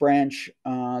each branch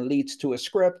leads to a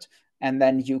script, and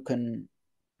then you can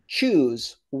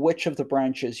choose which of the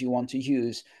branches you want to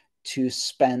use to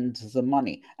spend the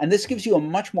money. And this gives you a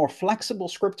much more flexible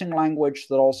scripting language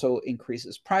that also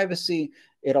increases privacy.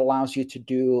 It allows you to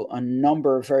do a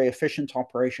number of very efficient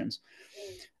operations.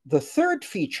 The third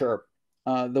feature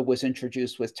that was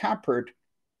introduced with Taproot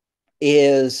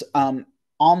is on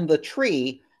the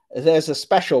tree, there's a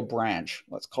special branch.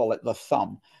 Let's call it the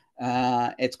thumb.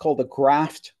 It's called a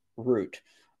graft root.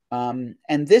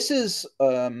 And this is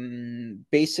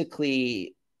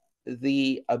basically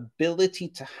the ability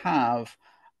to have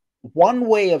one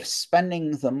way of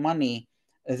spending the money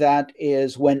that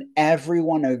is when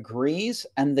everyone agrees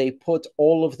and they put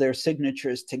all of their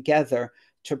signatures together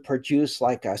to produce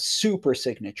like a super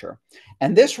signature.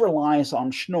 And this relies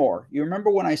on Schnorr. You remember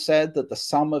when I said that the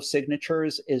sum of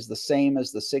signatures is the same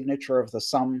as the signature of the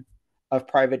sum of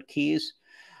private keys?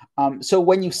 So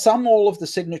when you sum all of the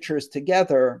signatures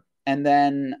together and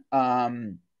then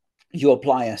you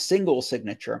apply a single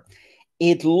signature,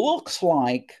 it looks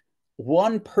like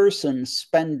one person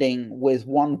spending with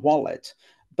one wallet,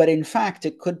 but in fact,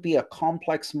 it could be a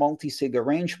complex multi-sig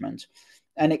arrangement.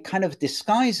 And it kind of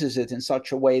disguises it in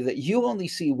such a way that you only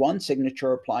see one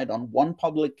signature applied on one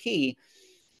public key,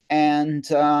 and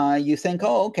you think,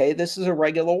 oh, okay, this is a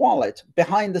regular wallet.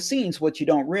 Behind the scenes, what you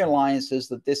don't realize is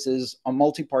that this is a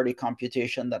multi-party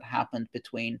computation that happened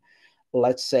between,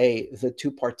 let's say, the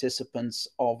two participants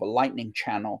of a Lightning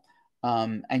channel,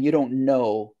 and you don't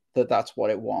know that that's what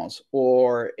it was.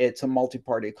 Or it's a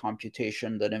multi-party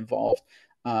computation that involved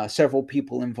several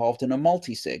people involved in a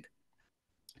multi-sig.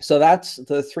 So that's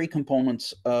the three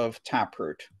components of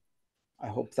Taproot. I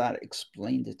hope that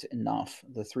explained it enough,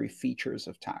 the three features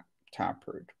of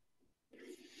Taproot.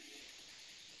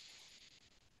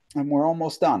 And we're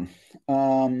almost done.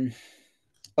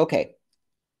 Okay.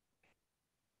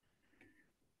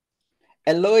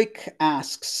 Eloic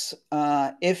asks,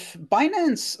 if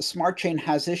Binance Smart Chain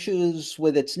has issues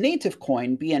with its native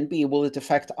coin, BNB, will it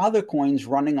affect other coins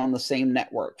running on the same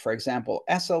network? For example,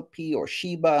 SLP or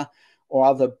Shiba or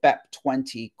other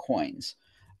BEP20 coins?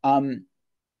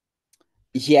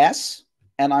 Yes,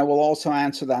 and I will also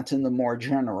answer that in the more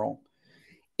general.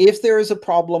 If there is a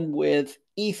problem with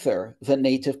Ether, the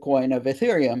native coin of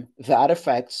Ethereum, that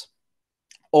affects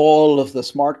all of the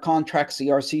smart contracts,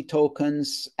 ERC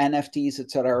tokens, NFTs,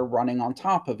 etc., running on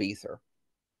top of Ether,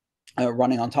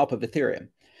 running on top of Ethereum.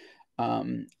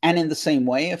 And in the same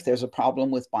way, if there's a problem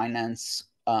with Binance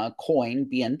coin,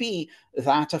 BNB,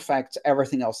 that affects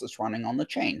everything else that's running on the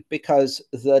chain, because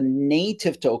the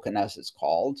native token, as it's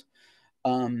called,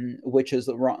 which is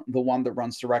the one that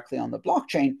runs directly on the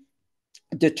blockchain,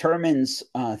 determines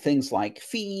things like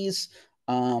fees,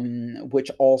 which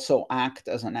also act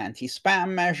as an anti-spam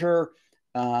measure.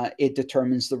 It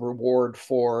determines the reward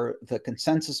for the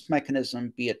consensus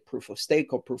mechanism, be it proof of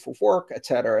stake or proof of work, et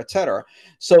cetera, et cetera.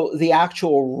 So the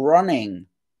actual running,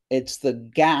 it's the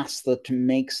gas that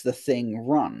makes the thing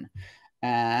run.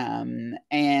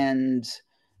 And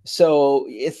so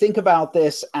think about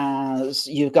this as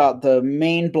you've got the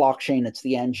main blockchain, it's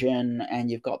the engine, and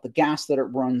you've got the gas that it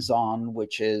runs on,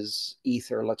 which is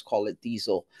Ether, let's call it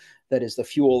diesel, that is the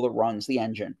fuel that runs the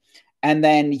engine. And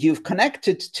then you've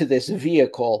connected to this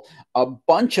vehicle a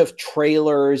bunch of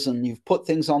trailers, and you've put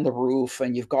things on the roof,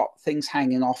 and you've got things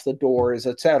hanging off the doors,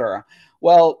 etc.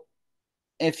 Well,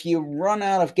 if you run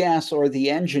out of gas or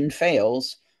the engine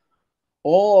fails,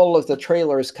 all of the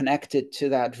trailers connected to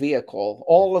that vehicle,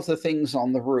 all of the things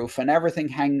on the roof, and everything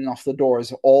hanging off the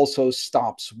doors also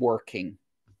stops working,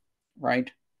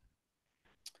 right?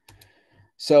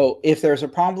 So if there's a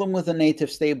problem with a native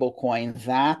stablecoin,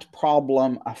 that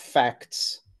problem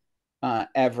affects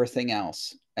everything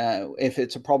else. If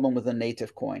it's a problem with a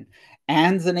native coin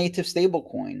and the native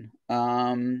stablecoin,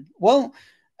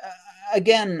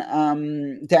 again,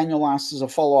 Daniel asks as a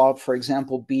follow-up, for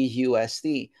example,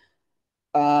 BUSD.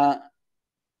 Well,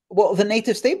 the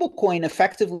native stablecoin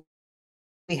effectively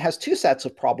has two sets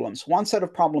of problems. One set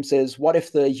of problems is what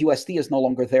if the USD is no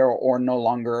longer there or no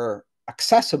longer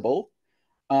accessible?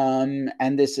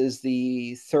 And this is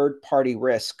the third party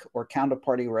risk or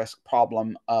counterparty risk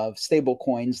problem of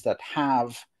stablecoins that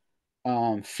have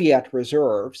fiat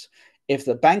reserves. If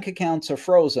the bank accounts are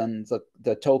frozen,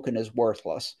 the token is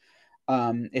worthless.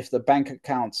 If the bank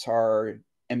accounts are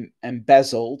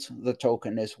embezzled, the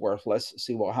token is worthless.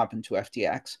 See what happened to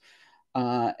FTX,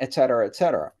 et cetera, et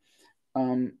cetera.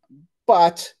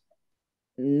 But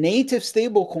native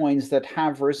stablecoins that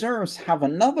have reserves have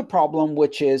another problem,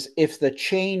 which is if the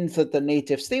chain that the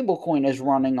native stablecoin is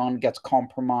running on gets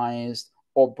compromised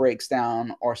or breaks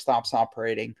down or stops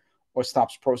operating or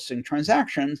stops processing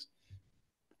transactions,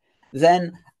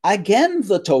 then again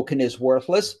the token is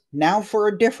worthless, now for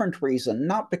a different reason,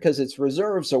 not because its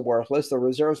reserves are worthless. The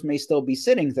reserves may still be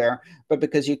sitting there, but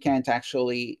because you can't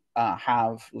actually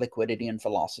have liquidity and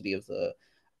velocity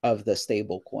of the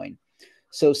stable coin.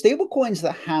 So stablecoins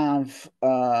that have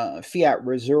fiat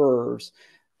reserves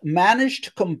manage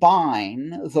to combine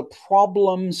the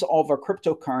problems of a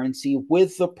cryptocurrency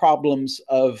with the problems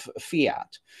of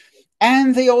fiat.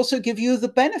 And they also give you the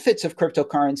benefits of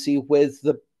cryptocurrency with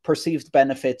the perceived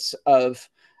benefits of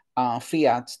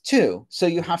fiat too. So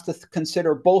you have to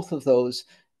consider both of those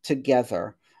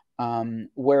together.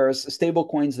 Whereas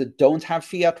stablecoins that don't have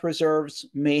fiat reserves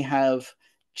may have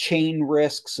chain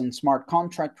risks and smart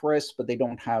contract risks, but they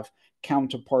don't have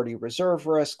counterparty reserve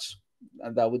risks.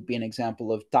 That would be an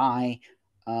example of DAI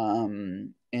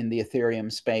in the Ethereum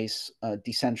space,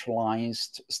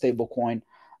 decentralized stablecoin,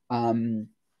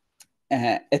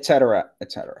 et cetera,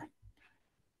 et cetera.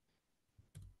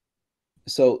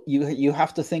 So you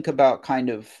have to think about kind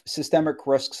of systemic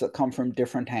risks that come from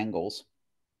different angles.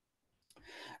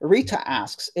 Rita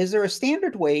asks, is there a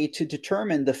standard way to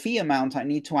determine the fee amount I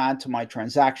need to add to my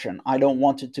transaction? I don't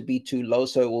want it to be too low,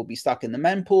 so it will be stuck in the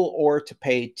mempool, or to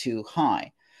pay too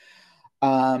high.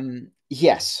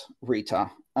 Yes,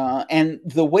 Rita. And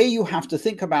the way you have to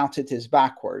think about it is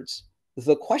backwards.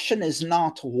 The question is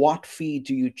not what fee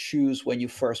do you choose when you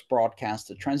first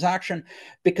broadcast a transaction,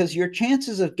 because your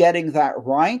chances of getting that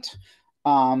right,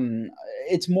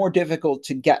 it's more difficult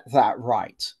to get that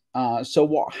right. So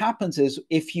what happens is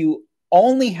if you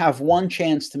only have one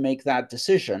chance to make that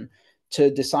decision, to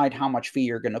decide how much fee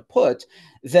you're going to put,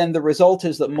 then the result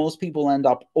is that most people end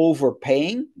up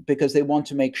overpaying because they want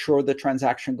to make sure the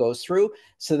transaction goes through.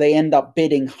 So they end up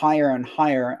bidding higher and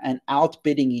higher and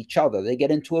outbidding each other. They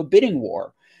get into a bidding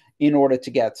war in order to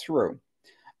get through.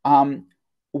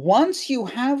 Once you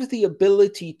have the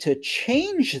ability to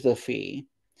change the fee,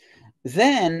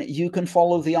 then you can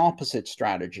follow the opposite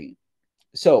strategy.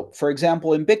 So, for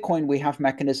example, in Bitcoin, we have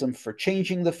mechanisms for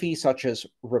changing the fee, such as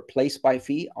replace by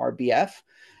fee, RBF,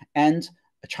 and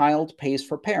a child pays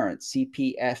for parent,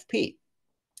 CPFP.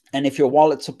 And if your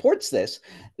wallet supports this,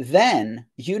 then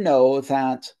you know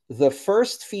that the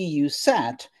first fee you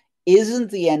set isn't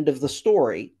the end of the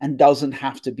story and doesn't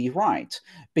have to be right,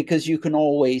 because you can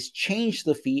always change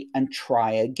the fee and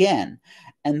try again.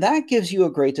 And that gives you a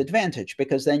great advantage,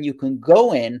 because then you can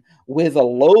go in with a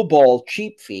lowball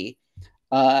cheap fee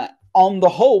on the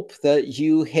hope that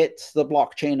you hit the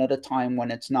blockchain at a time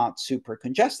when it's not super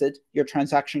congested. Your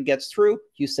transaction gets through,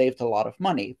 you saved a lot of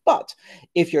money. But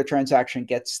if your transaction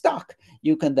gets stuck,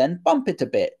 you can then bump it a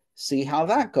bit, see how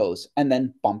that goes, and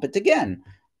then bump it again,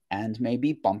 and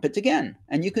maybe bump it again.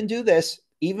 And you can do this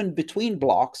even between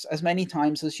blocks as many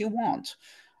times as you want.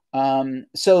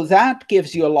 So that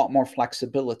gives you a lot more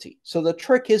flexibility. So the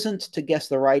trick isn't to guess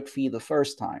the right fee the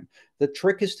first time. The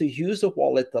trick is to use a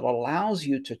wallet that allows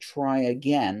you to try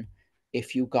again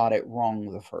if you got it wrong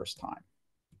the first time.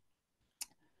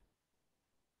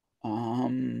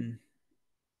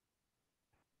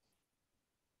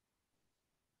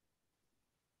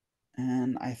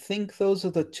 And I think those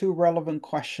are the two relevant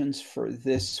questions for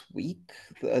this week.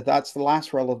 That's the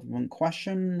last relevant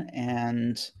question.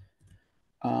 And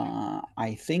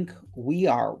I think we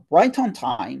are right on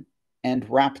time and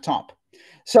wrapped up.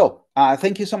 So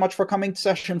thank you so much for coming to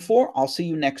session 4. I'll see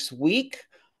you next week.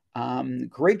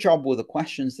 Great job with the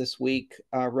questions this week.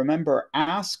 Remember,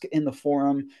 ask in the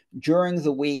forum during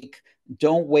the week.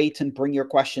 Don't wait and bring your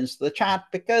questions to the chat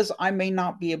because I may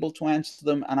not be able to answer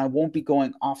them and I won't be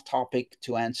going off topic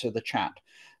to answer the chat.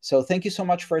 So thank you so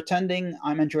much for attending.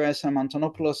 I'm Andreas M.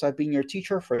 Antonopoulos. I've been your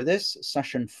teacher for this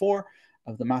session 4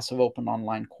 of the Massive Open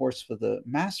Online course for the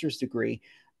master's degree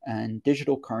in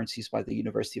digital currencies by the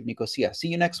University of Nicosia. See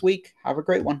you next week. Have a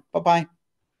great one. Bye-bye.